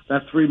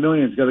 that $3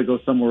 million's got to go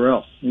somewhere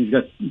else. He's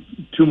got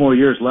 2 more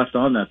years left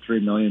on that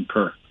 $3 million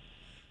per.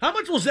 How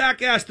much will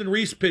Zach Aston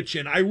Reese pitch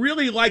in? I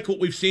really like what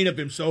we've seen of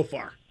him so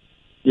far.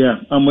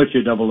 Yeah, I'm with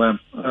you, Double M.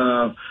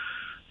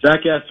 Zach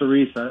Aston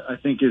Reese, I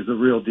think, is the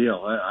real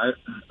deal.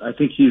 I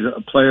think he's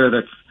a player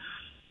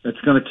that's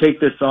going to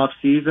take this off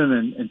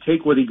season and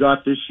take what he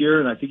got this year,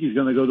 and I think he's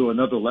going to go to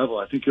another level.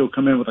 I think he'll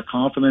come in with a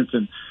confidence,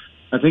 and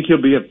I think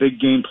he'll be a big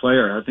game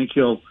player. I think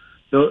he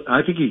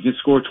can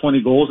score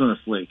 20 goals in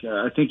this league.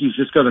 I think he's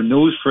just got a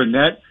nose for a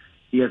net.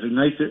 He has a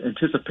nice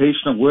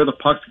anticipation of where the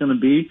puck's going to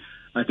be.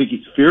 I think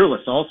he's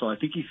fearless also. I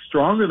think he's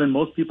stronger than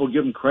most people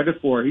give him credit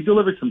for. He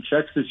delivered some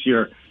checks this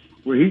year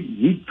where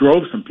he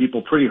drove some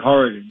people pretty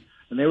hard,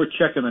 and they were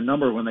checking a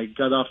number when they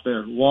got off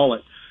their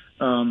wallet.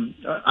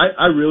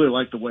 I really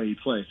like the way he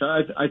plays.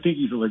 I think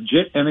he's a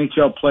legit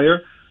NHL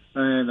player,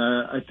 and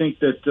I think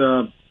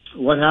that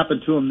what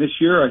happened to him this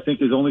year, I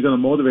think, is only going to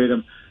motivate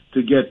him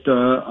to get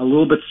a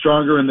little bit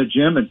stronger in the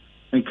gym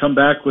and come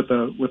back with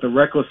a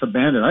reckless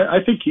abandon.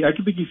 I think he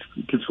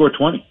can score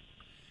 20.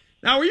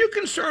 Now, are you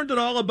concerned at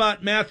all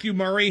about Matthew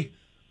Murray?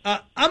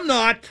 I'm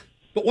not,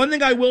 but one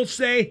thing I will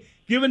say,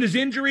 given his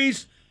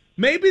injuries,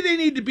 maybe they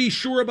need to be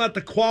sure about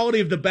the quality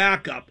of the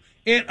backup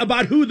and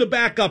about who the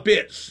backup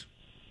is.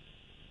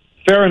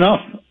 Fair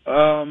enough.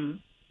 And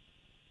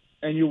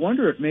you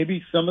wonder if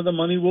maybe some of the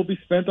money will be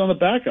spent on the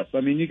backup. I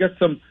mean, you got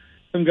some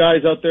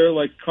guys out there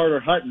like Carter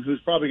Hutton,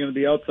 who's probably going to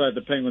be outside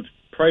the Penguins'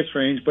 price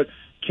range, but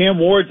Cam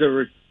Ward's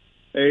a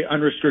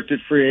unrestricted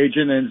free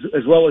agent, and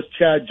as well as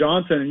Chad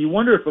Johnson. And you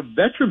wonder if a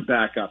veteran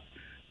backup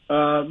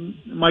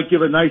might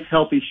give a nice,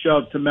 healthy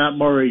shove to Matt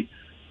Murray.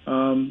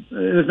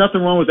 There's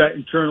nothing wrong with that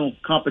internal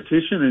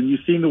competition, and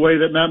you've seen the way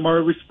that Matt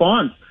Murray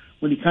responds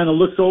when he kind of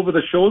looks over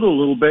the shoulder a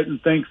little bit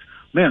and thinks,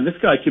 man, this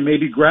guy can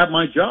maybe grab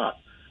my job.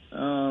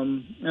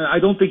 And I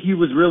don't think he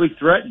was really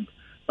threatened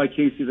by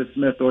Casey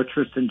DeSmith or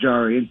Tristan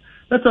Jarry. And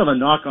that's not a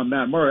knock on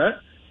Matt Murray.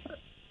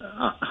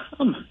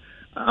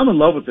 I'm in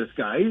love with this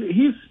guy.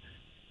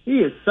 He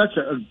is such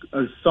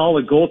a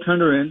solid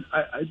goaltender, and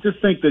I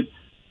just think that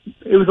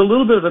it was a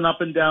little bit of an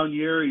up and down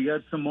year. He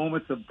had some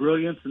moments of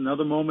brilliance and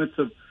other moments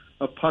of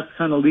pucks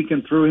kind of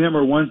leaking through him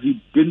or ones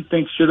he didn't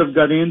think should have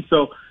got in.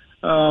 So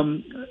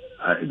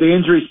the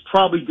injuries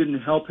probably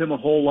didn't help him a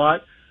whole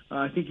lot.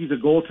 I think he's a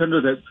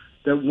goaltender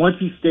that once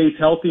he stays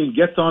healthy and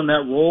gets on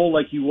that roll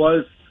like he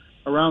was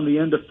around the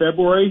end of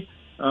February,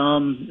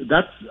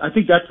 I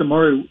think that's the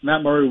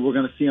Matt Murray we're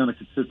going to see on a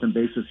consistent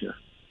basis here.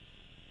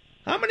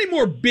 How many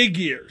more big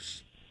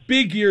years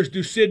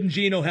do Sid and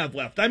Gino have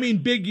left? I mean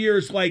big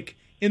years like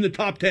in the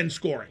top 10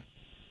 scoring.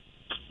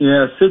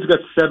 Yeah, Sid's got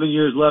 7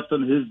 years left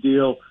on his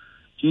deal.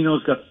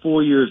 Gino's got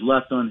 4 years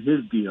left on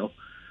his deal.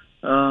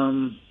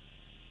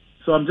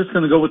 So I'm just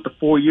going to go with the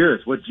 4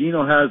 years, what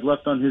Gino has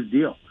left on his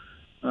deal.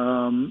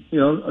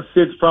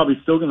 Sid's probably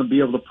still going to be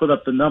able to put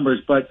up the numbers,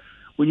 but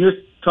when you're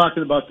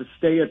talking about to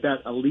stay at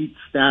that elite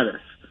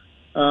status,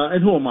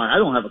 and who am I? I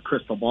don't have a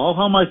crystal ball.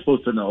 How am I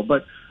supposed to know?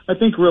 But I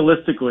think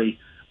realistically,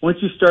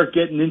 once you start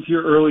getting into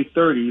your early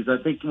 30s,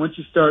 I think once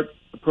you start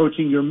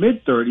approaching your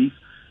mid 30s,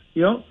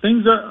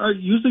 things are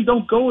usually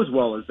don't go as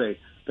well as they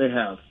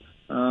have.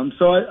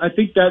 So I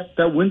think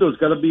that window's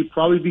got to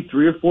probably be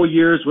 3 or 4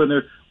 years when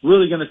they're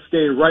really going to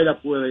stay right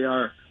up where they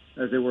are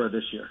as they were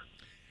this year.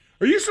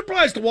 Are you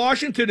surprised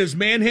Washington is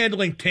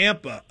manhandling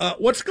Tampa?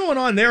 What's going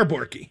on there,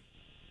 Borky?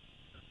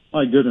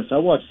 My goodness, I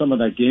watched some of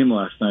that game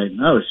last night, and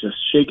I was just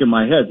shaking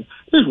my head.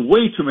 There's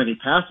way too many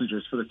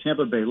passengers for the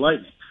Tampa Bay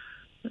Lightning.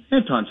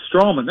 Anton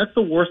Strawman, that's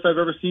the worst I've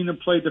ever seen him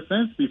play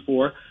defense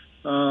before.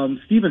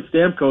 Steven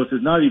Stamkos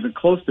is not even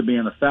close to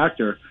being a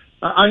factor.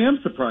 I am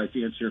surprised,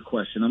 to answer your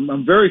question.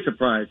 I'm very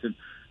surprised. And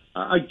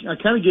I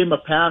kind of gave him a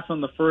pass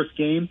on the first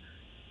game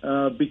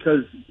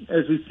because,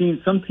 as we've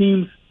seen, some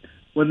teams,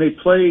 when they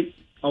play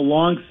a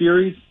long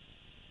series,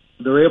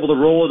 they're able to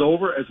roll it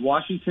over, as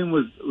Washington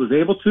was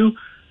able to.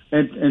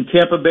 And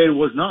Tampa Bay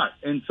was not.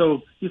 And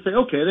so you say,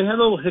 okay, they had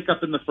a little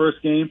hiccup in the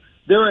first game.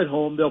 They're at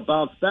home. They'll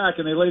bounce back.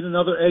 And they laid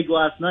another egg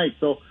last night.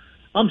 So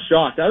I'm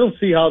shocked. I don't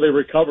see how they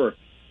recover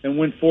and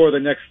win 4 of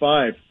the next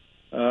 5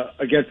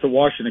 against the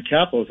Washington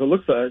Capitals. It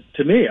looks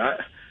to me,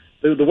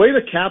 the way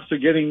the Caps are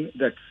getting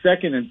that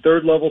second and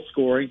third level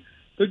scoring,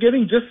 they're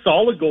getting just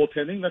solid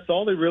goaltending. That's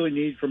all they really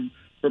need from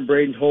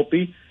Braden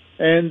Holtby.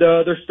 And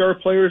their star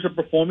players are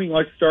performing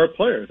like star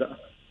players.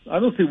 I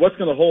don't see what's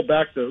going to hold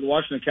back the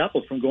Washington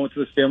Capitals from going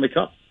to the Stanley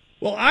Cup.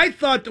 Well, I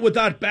thought that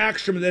without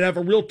Backstrom they'd have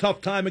a real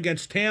tough time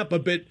against Tampa,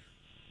 but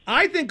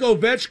I think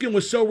Ovechkin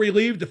was so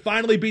relieved to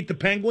finally beat the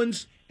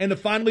Penguins and to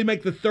finally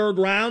make the third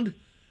round.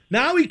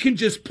 Now he can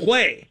just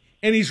play,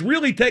 and he's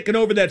really taken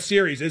over that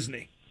series, isn't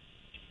he?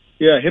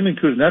 Yeah, him and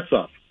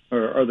Kuznetsov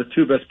are the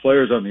 2 best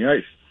players on the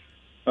ice.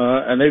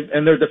 And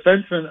their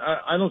defensemen,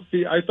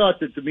 I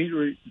thought that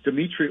Dmitry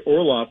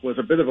Orlov was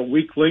a bit of a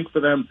weak link for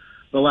them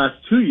the last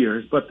 2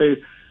 years, but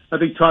I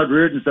think Todd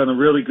Reardon's done a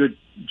really good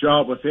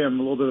job with him.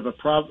 A little bit of a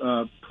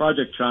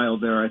project child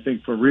there, I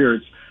think, for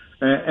Reards.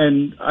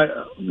 And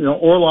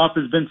Orlov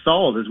has been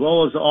solid, as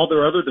well as all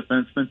their other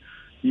defensemen.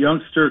 The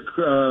youngster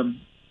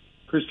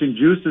Christian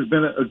Juice has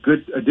been a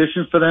good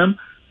addition for them.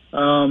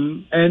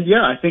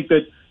 I think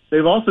that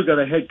they've also got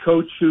a head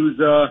coach who's,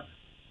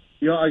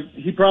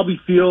 he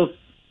probably feels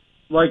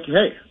like,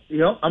 hey,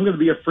 I'm going to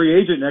be a free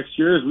agent next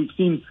year, as we've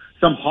seen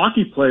some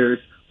hockey players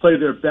play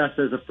their best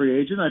as a free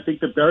agent. I think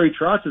that Barry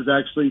Trotz is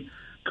actually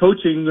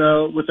coaching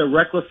with a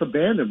reckless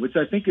abandon, which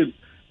I think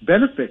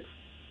benefits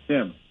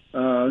him,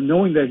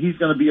 knowing that he's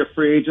going to be a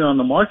free agent on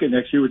the market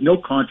next year with no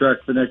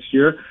contract for next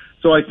year.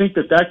 So I think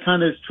that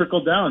kind of has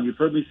trickled down. You've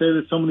heard me say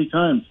this so many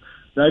times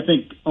that I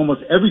think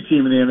almost every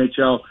team in the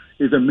NHL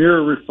is a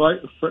mirror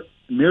reflection,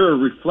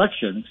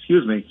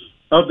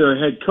 of their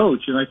head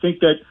coach. And I think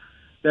that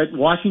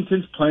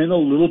Washington's playing a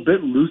little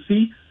bit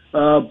loosey,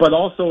 but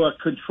also a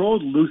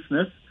controlled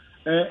looseness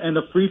and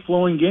a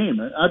free-flowing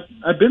game.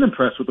 I've been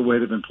impressed with the way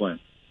they've been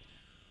playing.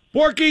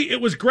 Borky, it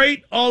was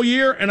great all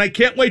year, and I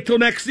can't wait till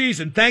next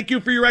season. Thank you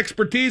for your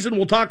expertise, and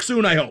we'll talk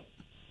soon, I hope.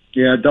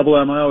 Yeah, Double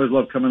M, I always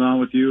love coming on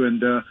with you,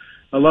 and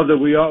I love that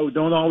we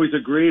don't always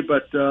agree,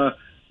 but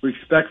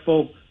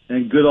respectful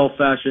and good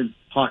old-fashioned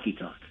hockey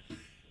talk.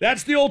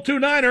 That's the old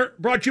 2-9er,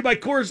 brought to you by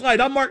Coors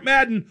Light. I'm Mark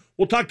Madden.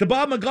 We'll talk to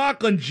Bob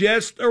McLaughlin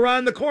just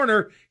around the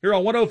corner here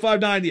on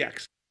 105.9 The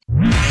X.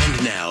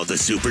 And now the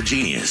super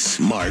genius,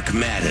 Mark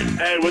Madden.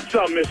 Hey, what's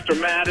up, Mr.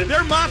 Madden?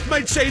 Their mouth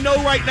might say no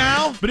right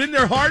now, but in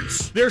their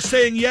hearts, they're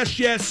saying yes,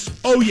 yes,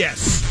 oh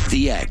yes.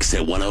 The X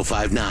at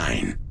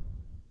 105.9.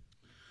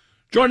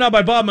 Joined now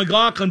by Bob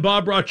McLaughlin.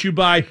 Bob, brought to you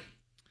by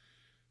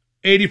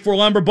 84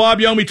 Lumber.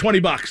 Bob, you owe me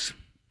 $20.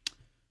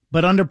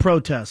 But under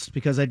protest,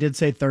 because I did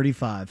say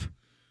 35.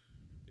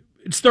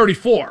 It's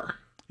 34.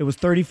 It was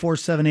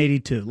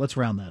 34,782. Let's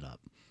round that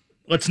up.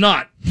 Let's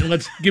not. And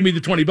let's give me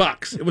the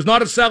 $20. It was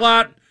not a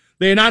sellout.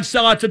 They announced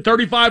sellouts at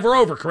 35 or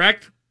over,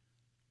 correct?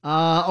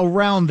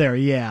 Around there,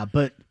 yeah.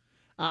 But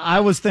I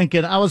was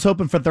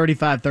hoping for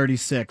 35,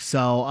 36.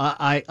 So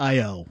I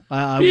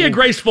owe. Be a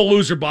graceful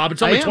loser, Bob.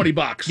 It's only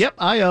 $20. Yep,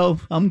 I owe.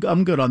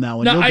 I'm good on that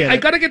one. Now, I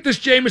got to get this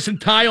Jameson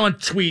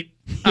Tyon tweet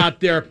out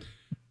there.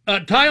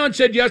 Tyon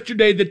said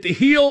yesterday that to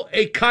heal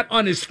a cut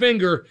on his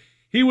finger,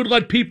 he would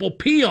let people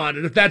pee on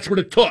it if that's what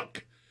it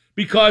took,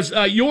 because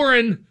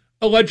urine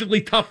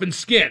allegedly toughens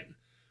skin.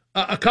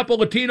 A couple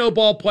Latino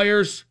ball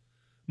players,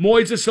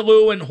 Moises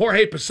Alou and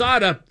Jorge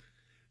Posada,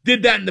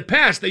 did that in the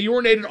past. They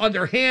urinated on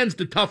their hands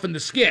to toughen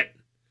the skin.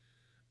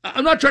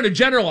 I'm not trying to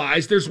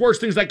generalize. There's worse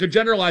things I could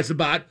generalize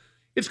about.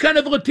 It's kind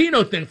of a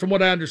Latino thing from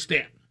what I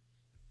understand.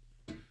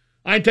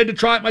 I intend to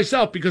try it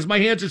myself because my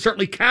hands are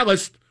certainly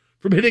calloused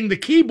from hitting the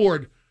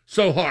keyboard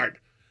so hard.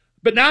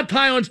 But now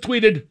Tyon's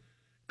tweeted,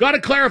 got to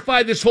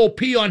clarify this whole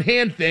pee on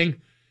hand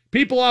thing.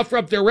 People offer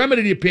up their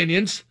remedy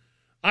opinions.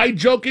 I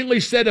jokingly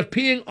said if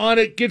peeing on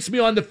it gets me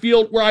on the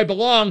field where I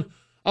belong,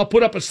 I'll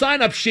put up a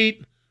sign-up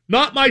sheet.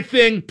 Not my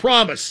thing,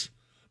 promise.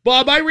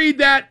 Bob, I read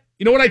that.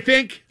 You know what I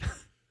think?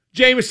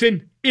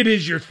 Jameson, it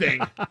is your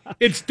thing.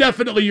 It's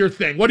definitely your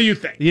thing. What do you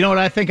think? You know what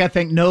I think? I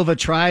think Nova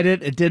tried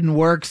it. It didn't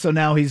work, so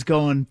now he's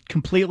going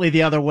completely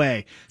the other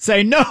way.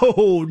 Say, no.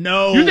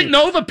 You think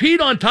Nova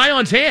peed on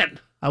Tyon's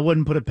hand? I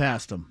wouldn't put it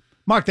past him.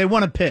 Mark, they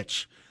won a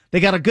pitch. They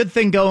got a good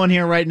thing going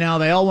here right now.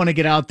 They all want to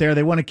get out there.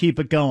 They want to keep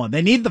it going.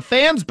 They need the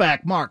fans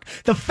back, Mark.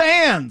 The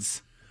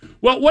fans.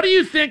 Well, what do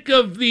you think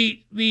of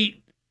the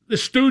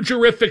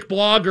Stoogerific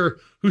blogger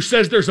who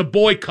says there's a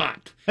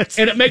boycott?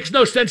 And it makes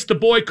no sense to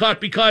boycott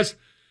because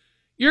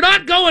you're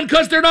not going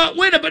because they're not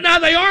winning, but now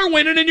they are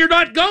winning and you're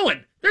not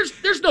going.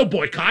 There's no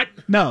boycott.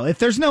 No, if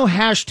there's no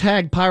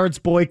hashtag Pirates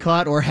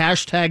boycott or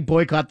hashtag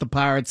boycott the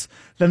Pirates,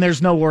 then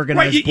there's no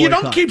organized boycott. You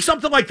don't keep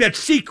something like that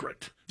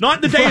secret. Not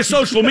in the day of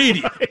social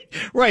media.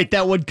 Right.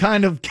 That would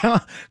counter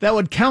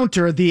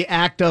the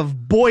act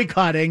of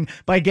boycotting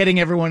by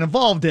getting everyone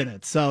involved in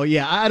it. So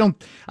yeah,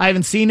 I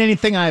haven't seen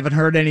anything. I haven't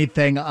heard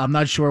anything. I'm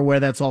not sure where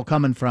that's all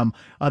coming from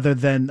other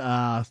than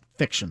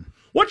fiction.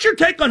 What's your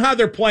take on how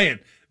they're playing?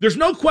 There's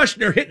no question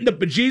they're hitting the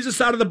bejesus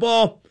out of the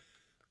ball.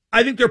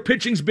 I think their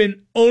pitching's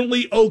been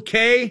only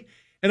okay,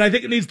 and I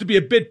think it needs to be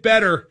a bit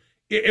better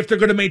if they're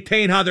going to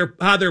maintain how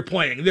they're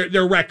playing,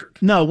 their record.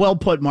 No, well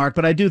put, Mark,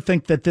 but I do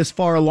think that this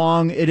far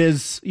along, it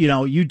is,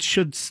 you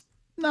should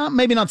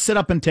maybe not sit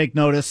up and take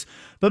notice,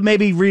 but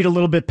maybe read a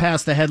little bit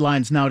past the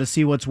headlines now to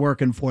see what's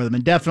working for them.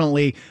 And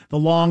definitely the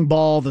long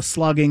ball, the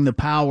slugging, the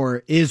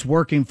power is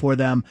working for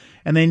them,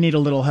 and they need a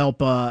little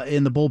help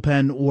in the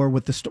bullpen or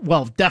with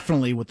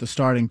definitely with the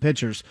starting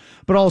pitchers,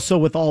 but also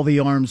with all the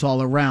arms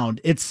all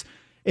around.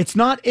 It's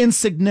not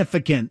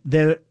insignificant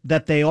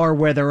that they are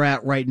where they're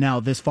at right now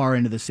this far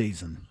into the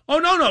season. Oh,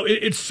 no,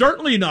 it's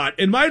certainly not.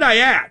 And might I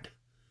add,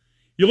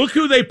 you look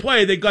who they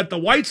play. They got the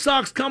White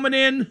Sox coming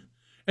in,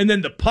 and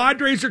then the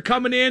Padres are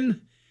coming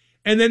in,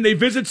 and then they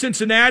visit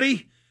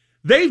Cincinnati.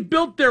 They've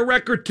built their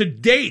record to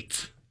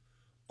date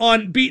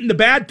on beating the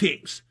bad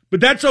teams,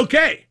 but that's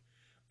okay.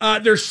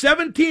 There's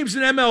 7 teams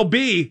in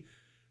MLB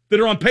that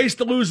are on pace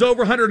to lose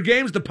over 100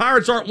 games. The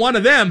Pirates aren't one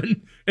of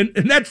them, and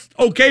that's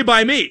okay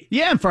by me.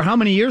 Yeah, and for how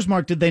many years,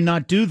 Mark, did they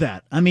not do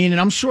that? I mean,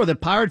 and I'm sure that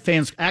Pirate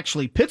fans,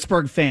 actually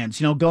Pittsburgh fans,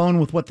 going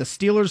with what the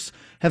Steelers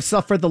have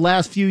suffered the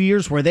last few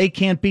years where they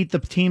can't beat the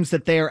teams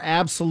that they are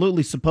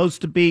absolutely supposed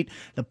to beat.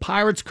 The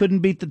Pirates couldn't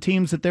beat the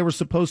teams that they were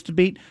supposed to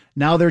beat.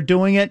 Now they're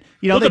doing it.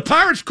 The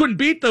Pirates couldn't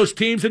beat those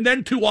teams, and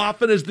then too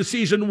often as the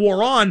season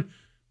wore on,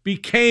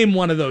 became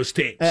one of those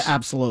teams.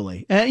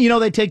 Absolutely. And,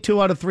 they take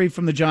 2 out of 3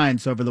 from the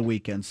Giants over the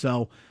weekend.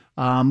 So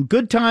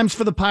good times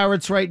for the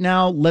Pirates right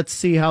now. Let's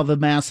see how the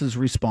masses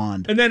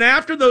respond. And then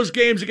after those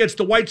games against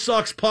the White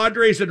Sox,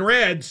 Padres, and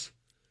Reds,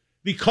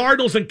 the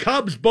Cardinals and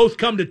Cubs both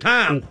come to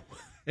town. Ooh.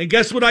 And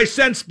guess what I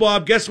sense,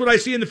 Bob? Guess what I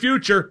see in the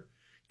future?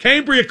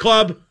 Cambria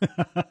Club.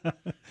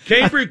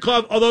 Cambria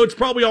Club, although it's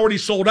probably already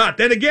sold out.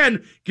 Then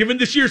again, given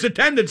this year's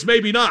attendance,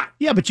 maybe not.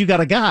 Yeah, but you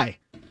got a guy.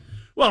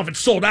 Well, if it's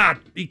sold out,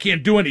 you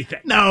can't do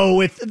anything.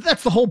 No,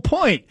 that's the whole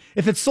point.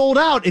 If it's sold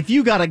out, if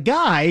you got a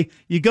guy,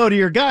 you go to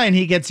your guy and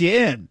he gets you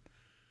in.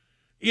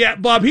 Yeah,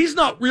 Bob, he's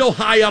not real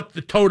high up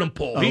the totem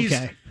pole.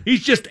 Okay.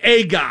 He's just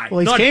a guy. Well,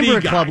 he's not Cambria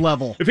the guy. Club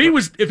level. If he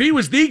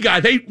was the guy,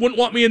 they wouldn't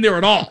want me in there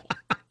at all.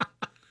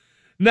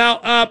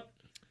 Now,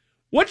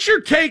 what's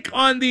your take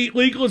on the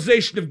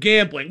legalization of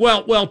gambling?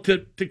 Well,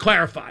 to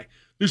clarify,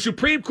 the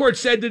Supreme Court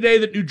said today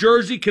that New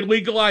Jersey can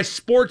legalize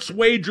sports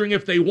wagering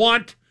if they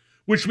want,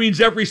 which means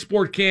every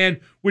sport can,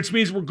 which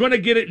means we're going to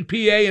get it in PA.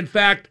 In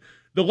fact,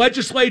 the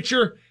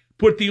legislature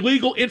put the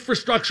legal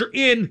infrastructure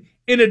in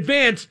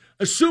advance,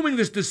 assuming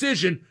this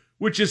decision,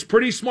 which is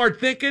pretty smart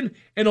thinking, and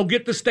it'll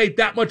get the state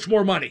that much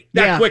more money,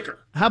 quicker.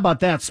 How about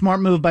that? Smart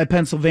move by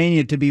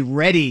Pennsylvania to be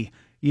ready,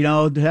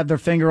 to have their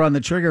finger on the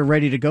trigger,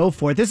 ready to go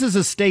for it. This is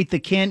a state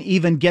that can't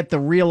even get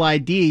the real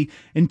ID.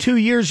 In 2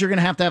 years, you're going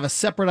to have a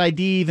separate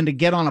ID even to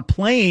get on a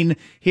plane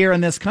here in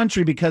this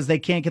country because they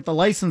can't get the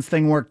license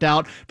thing worked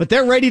out. But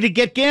they're ready to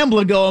get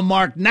gambling going,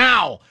 Mark,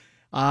 now.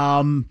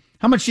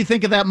 How much do you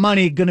think of that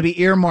money going to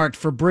be earmarked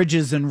for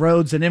bridges and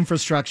roads and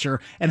infrastructure?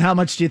 And how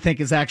much do you think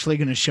is actually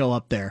going to show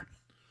up there?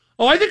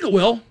 Oh, I think it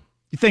will.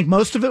 You think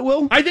most of it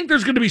will? I think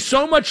there's going to be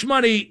so much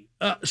money,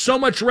 so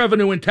much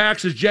revenue and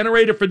taxes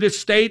generated for this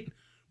state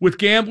with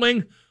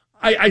gambling,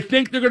 I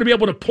think they're going to be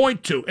able to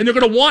point to, and they're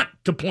going to want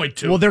to point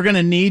to. Well, they're going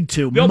to need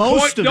to. They'll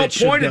point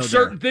at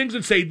certain things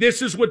and say,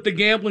 this is what the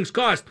gambling's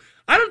cost.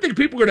 I don't think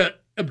people are going to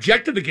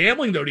object to the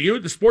gambling, though, do you?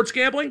 The sports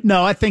gambling?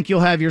 No, I think you'll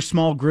have your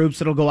small groups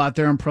that'll go out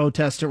there and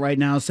protest it right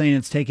now, saying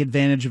it's take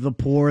advantage of the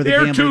poor.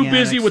 They're too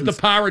busy with the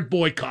pirate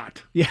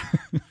boycott. Yeah.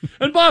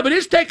 And, Bob, it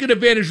is taking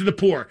advantage of the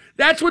poor.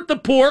 That's what the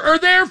poor are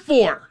there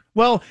for.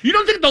 Well, you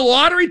don't think the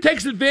lottery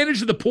takes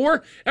advantage of the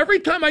poor? Every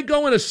time I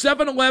go in a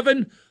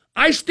 7-Eleven,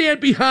 I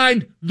stand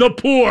behind the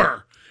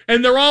poor,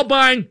 and they're all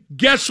buying,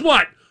 guess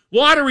what?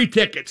 Lottery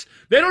tickets.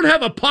 They don't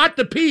have a pot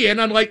to pee in,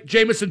 unlike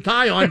Jameson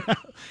Tyon,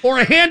 or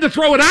a hand to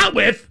throw it out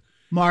with.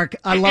 Mark,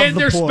 I love the poor. And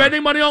they're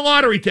spending money on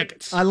lottery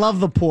tickets. I love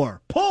the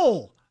poor.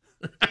 Pull!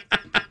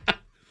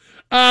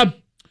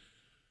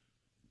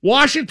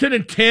 Washington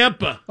and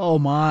Tampa. Oh,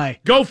 my.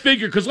 Go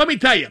figure, because let me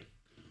tell you,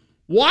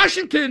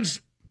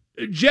 Washington's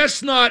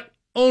just not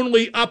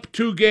only up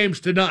 2 games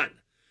to none.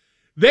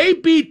 They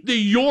beat the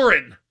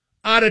urine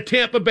out of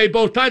Tampa Bay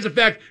both times. In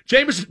fact,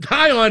 Jameson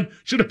Tyon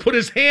should have put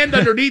his hand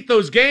underneath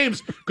those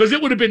games because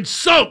it would have been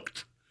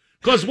soaked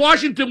because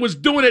Washington was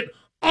doing it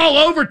all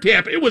over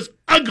Tampa. It was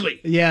ugly.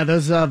 Yeah,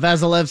 those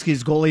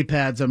Vasilevsky's goalie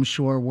pads, I'm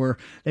sure,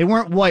 they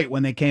weren't white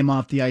when they came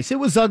off the ice. It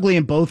was ugly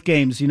in both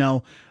games,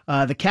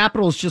 The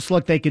Capitals just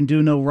look they can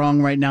do no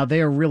wrong right now.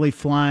 They are really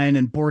flying,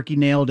 and Borky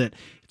nailed it.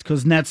 It's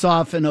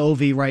Kuznetsov and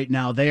Ovi right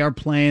now. They are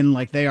playing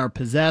like they are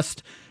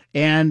possessed.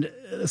 And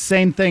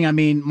same thing,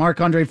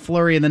 Marc-Andre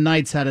Fleury and the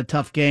Knights had a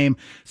tough game.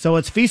 So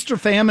it's feast or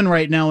famine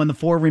right now in the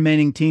 4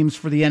 remaining teams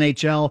for the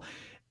NHL.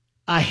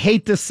 I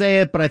hate to say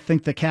it, but I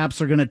think the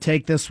Caps are going to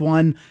take this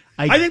one.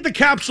 I think the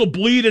Caps will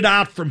bleed it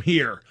out from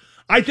here.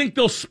 I think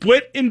they'll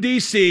split in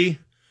D.C.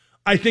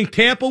 I think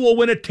Tampa will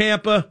win at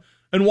Tampa,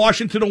 and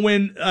Washington will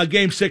win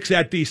Game 6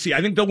 at D.C.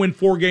 I think they'll win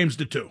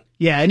 4-2.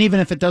 Yeah, and even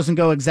if it doesn't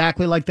go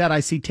exactly like that, I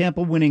see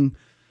Tampa winning.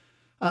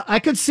 I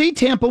could see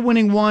Tampa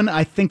winning 1.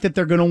 I think that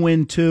they're going to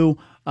win 2,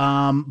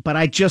 but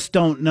I just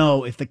don't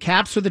know. If the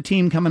Caps are the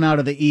team coming out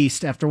of the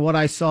East, after what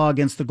I saw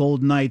against the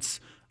Golden Knights,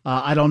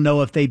 I don't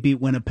know if they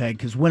beat Winnipeg,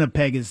 because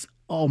Winnipeg is...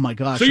 Oh, my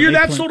gosh. So you're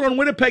that sold on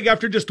Winnipeg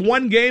after just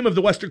 1 game of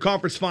the Western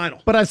Conference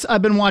Final? But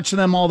I've been watching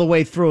them all the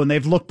way through, and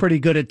they've looked pretty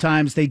good at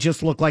times. They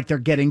just look like they're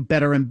getting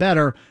better and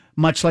better,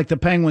 much like the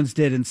Penguins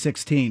did in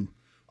 2016.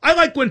 I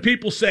like when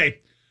people say,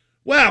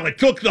 well, it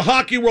took the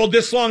hockey world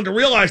this long to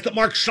realize that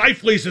Mark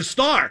Scheifele's a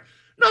star.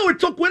 No,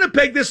 it took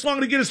Winnipeg this long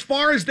to get as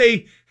far as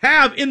they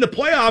have in the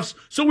playoffs,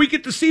 so we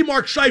get to see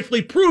Mark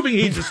Scheifele proving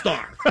he's a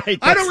star. Right,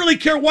 I don't really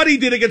care what he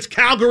did against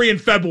Calgary in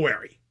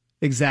February.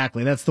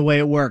 Exactly. That's the way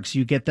it works.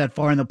 You get that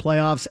far in the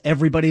playoffs,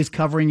 everybody's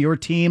covering your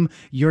team,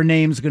 your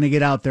name's going to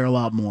get out there a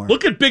lot more.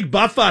 Look at Big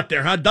Buff out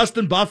there, huh?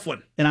 Dustin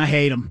Byfuglien. And I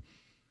hate him.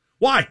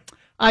 Why?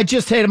 I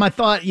just hate him. I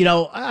thought he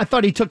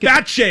took it.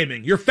 Fat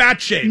shaming. You're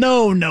fat shaming.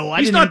 No.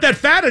 He's not that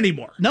fat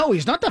anymore. No,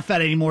 he's not that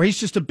fat anymore. He's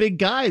just a big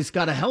guy. He's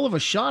got a hell of a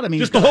shot.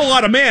 Just a whole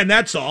lot of man,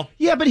 that's all.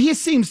 Yeah, but he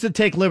seems to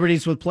take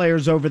liberties with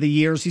players over the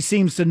years. He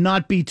seems to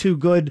not be too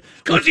good.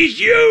 Because he's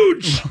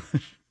huge.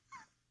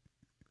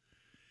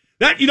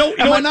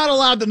 Am I not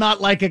allowed to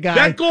not like a guy?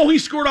 That goal he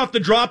scored off the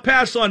drop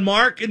pass on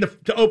Mark,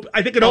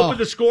 I think it opened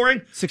the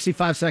scoring.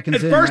 65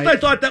 seconds in. At first, I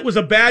thought that was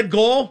a bad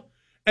goal,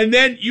 and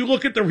then you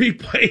look at the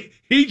replay,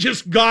 he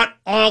just got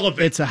all of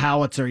it. It's a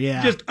howitzer,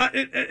 yeah. Just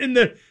in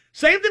the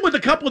same thing with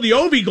a couple of the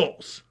Ovi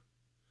goals.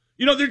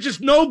 There's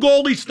just no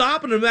goalie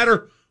stopping, no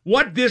matter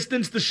what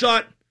distance the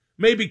shot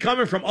may be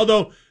coming from.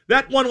 Although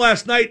that one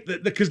last night, the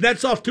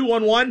Kuznetsov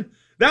 2-on-1,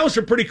 that was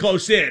from pretty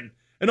close in,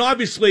 and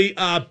obviously.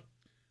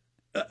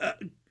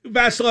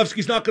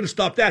 Vasilevsky's not going to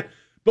stop that.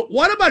 But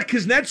what about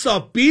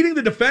Kuznetsov beating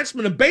the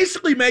defenseman and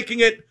basically making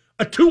it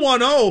a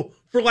 2-on-0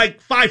 for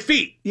like 5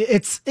 feet?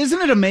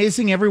 Isn't it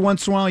amazing every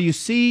once in a while you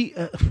see,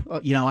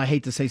 I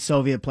hate to say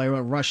Soviet player,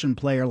 a Russian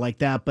player like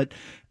that, but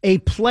a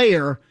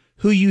player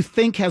who you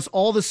think has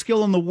all the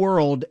skill in the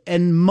world,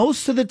 and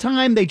most of the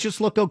time they just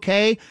look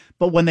okay,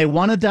 but when they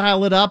want to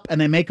dial it up and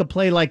they make a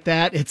play like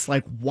that, it's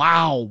like,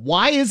 wow,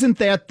 why isn't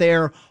that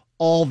there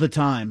all the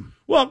time?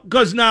 Well,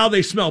 because now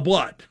they smell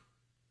blood.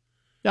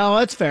 No,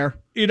 that's fair.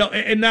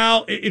 And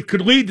now it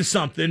could lead to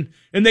something,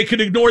 and they could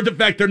ignore the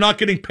fact they're not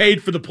getting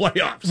paid for the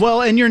playoffs.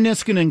 Well, and your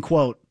Niskanen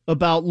quote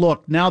about,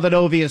 look, now that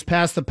Ovi has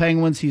passed the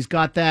Penguins, he's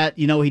got that,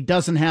 he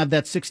doesn't have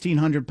that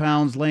 1,600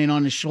 pounds laying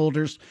on his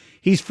shoulders.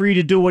 He's free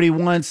to do what he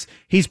wants.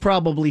 He's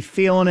probably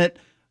feeling it,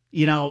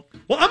 Well,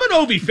 I'm an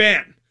Ovi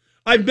fan.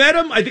 I've met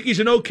him. I think he's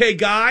an okay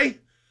guy.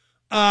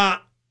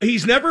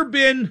 He's never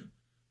been,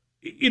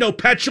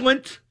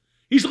 petulant.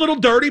 He's a little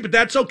dirty, but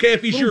that's okay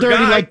if he's your dirty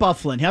guy. Like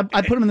Byfuglien.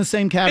 I put him in the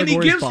same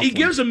category as Byfuglien. He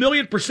gives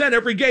 1,000,000%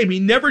 every game.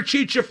 He never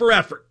cheats you for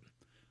effort.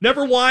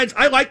 Never whines.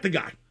 I like the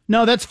guy.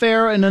 No, that's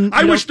fair. And then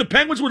I wish the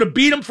Penguins would have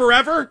beat him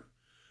forever.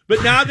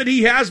 But now that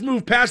he has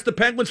moved past the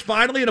Penguins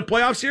finally in a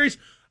playoff series,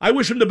 I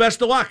wish him the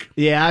best of luck.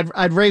 Yeah,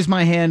 I'd raise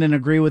my hand and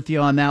agree with you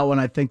on that one.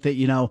 I think that,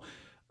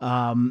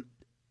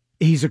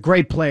 he's a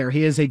great player.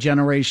 He is a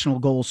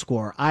generational goal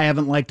scorer. I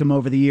haven't liked him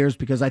over the years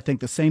because I think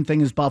the same thing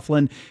as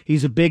Byfuglien.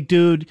 He's a big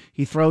dude.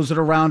 He throws it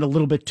around a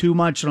little bit too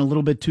much and a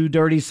little bit too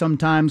dirty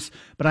sometimes,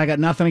 but I got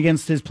nothing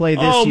against his play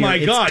this year. Oh, my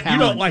God. You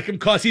don't like him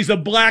because he's a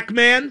black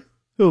man?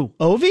 Who,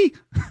 Ovi?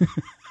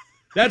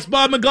 That's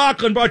Bob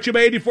McLaughlin, brought to you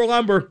by 84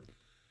 Lumber.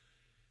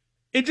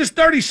 In just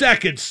 30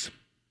 seconds,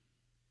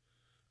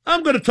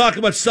 I'm going to talk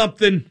about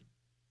something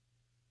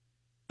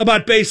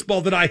about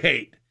baseball that I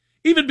hate,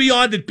 even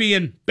beyond it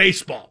being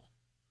baseball.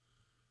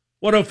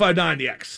 105.9 The X.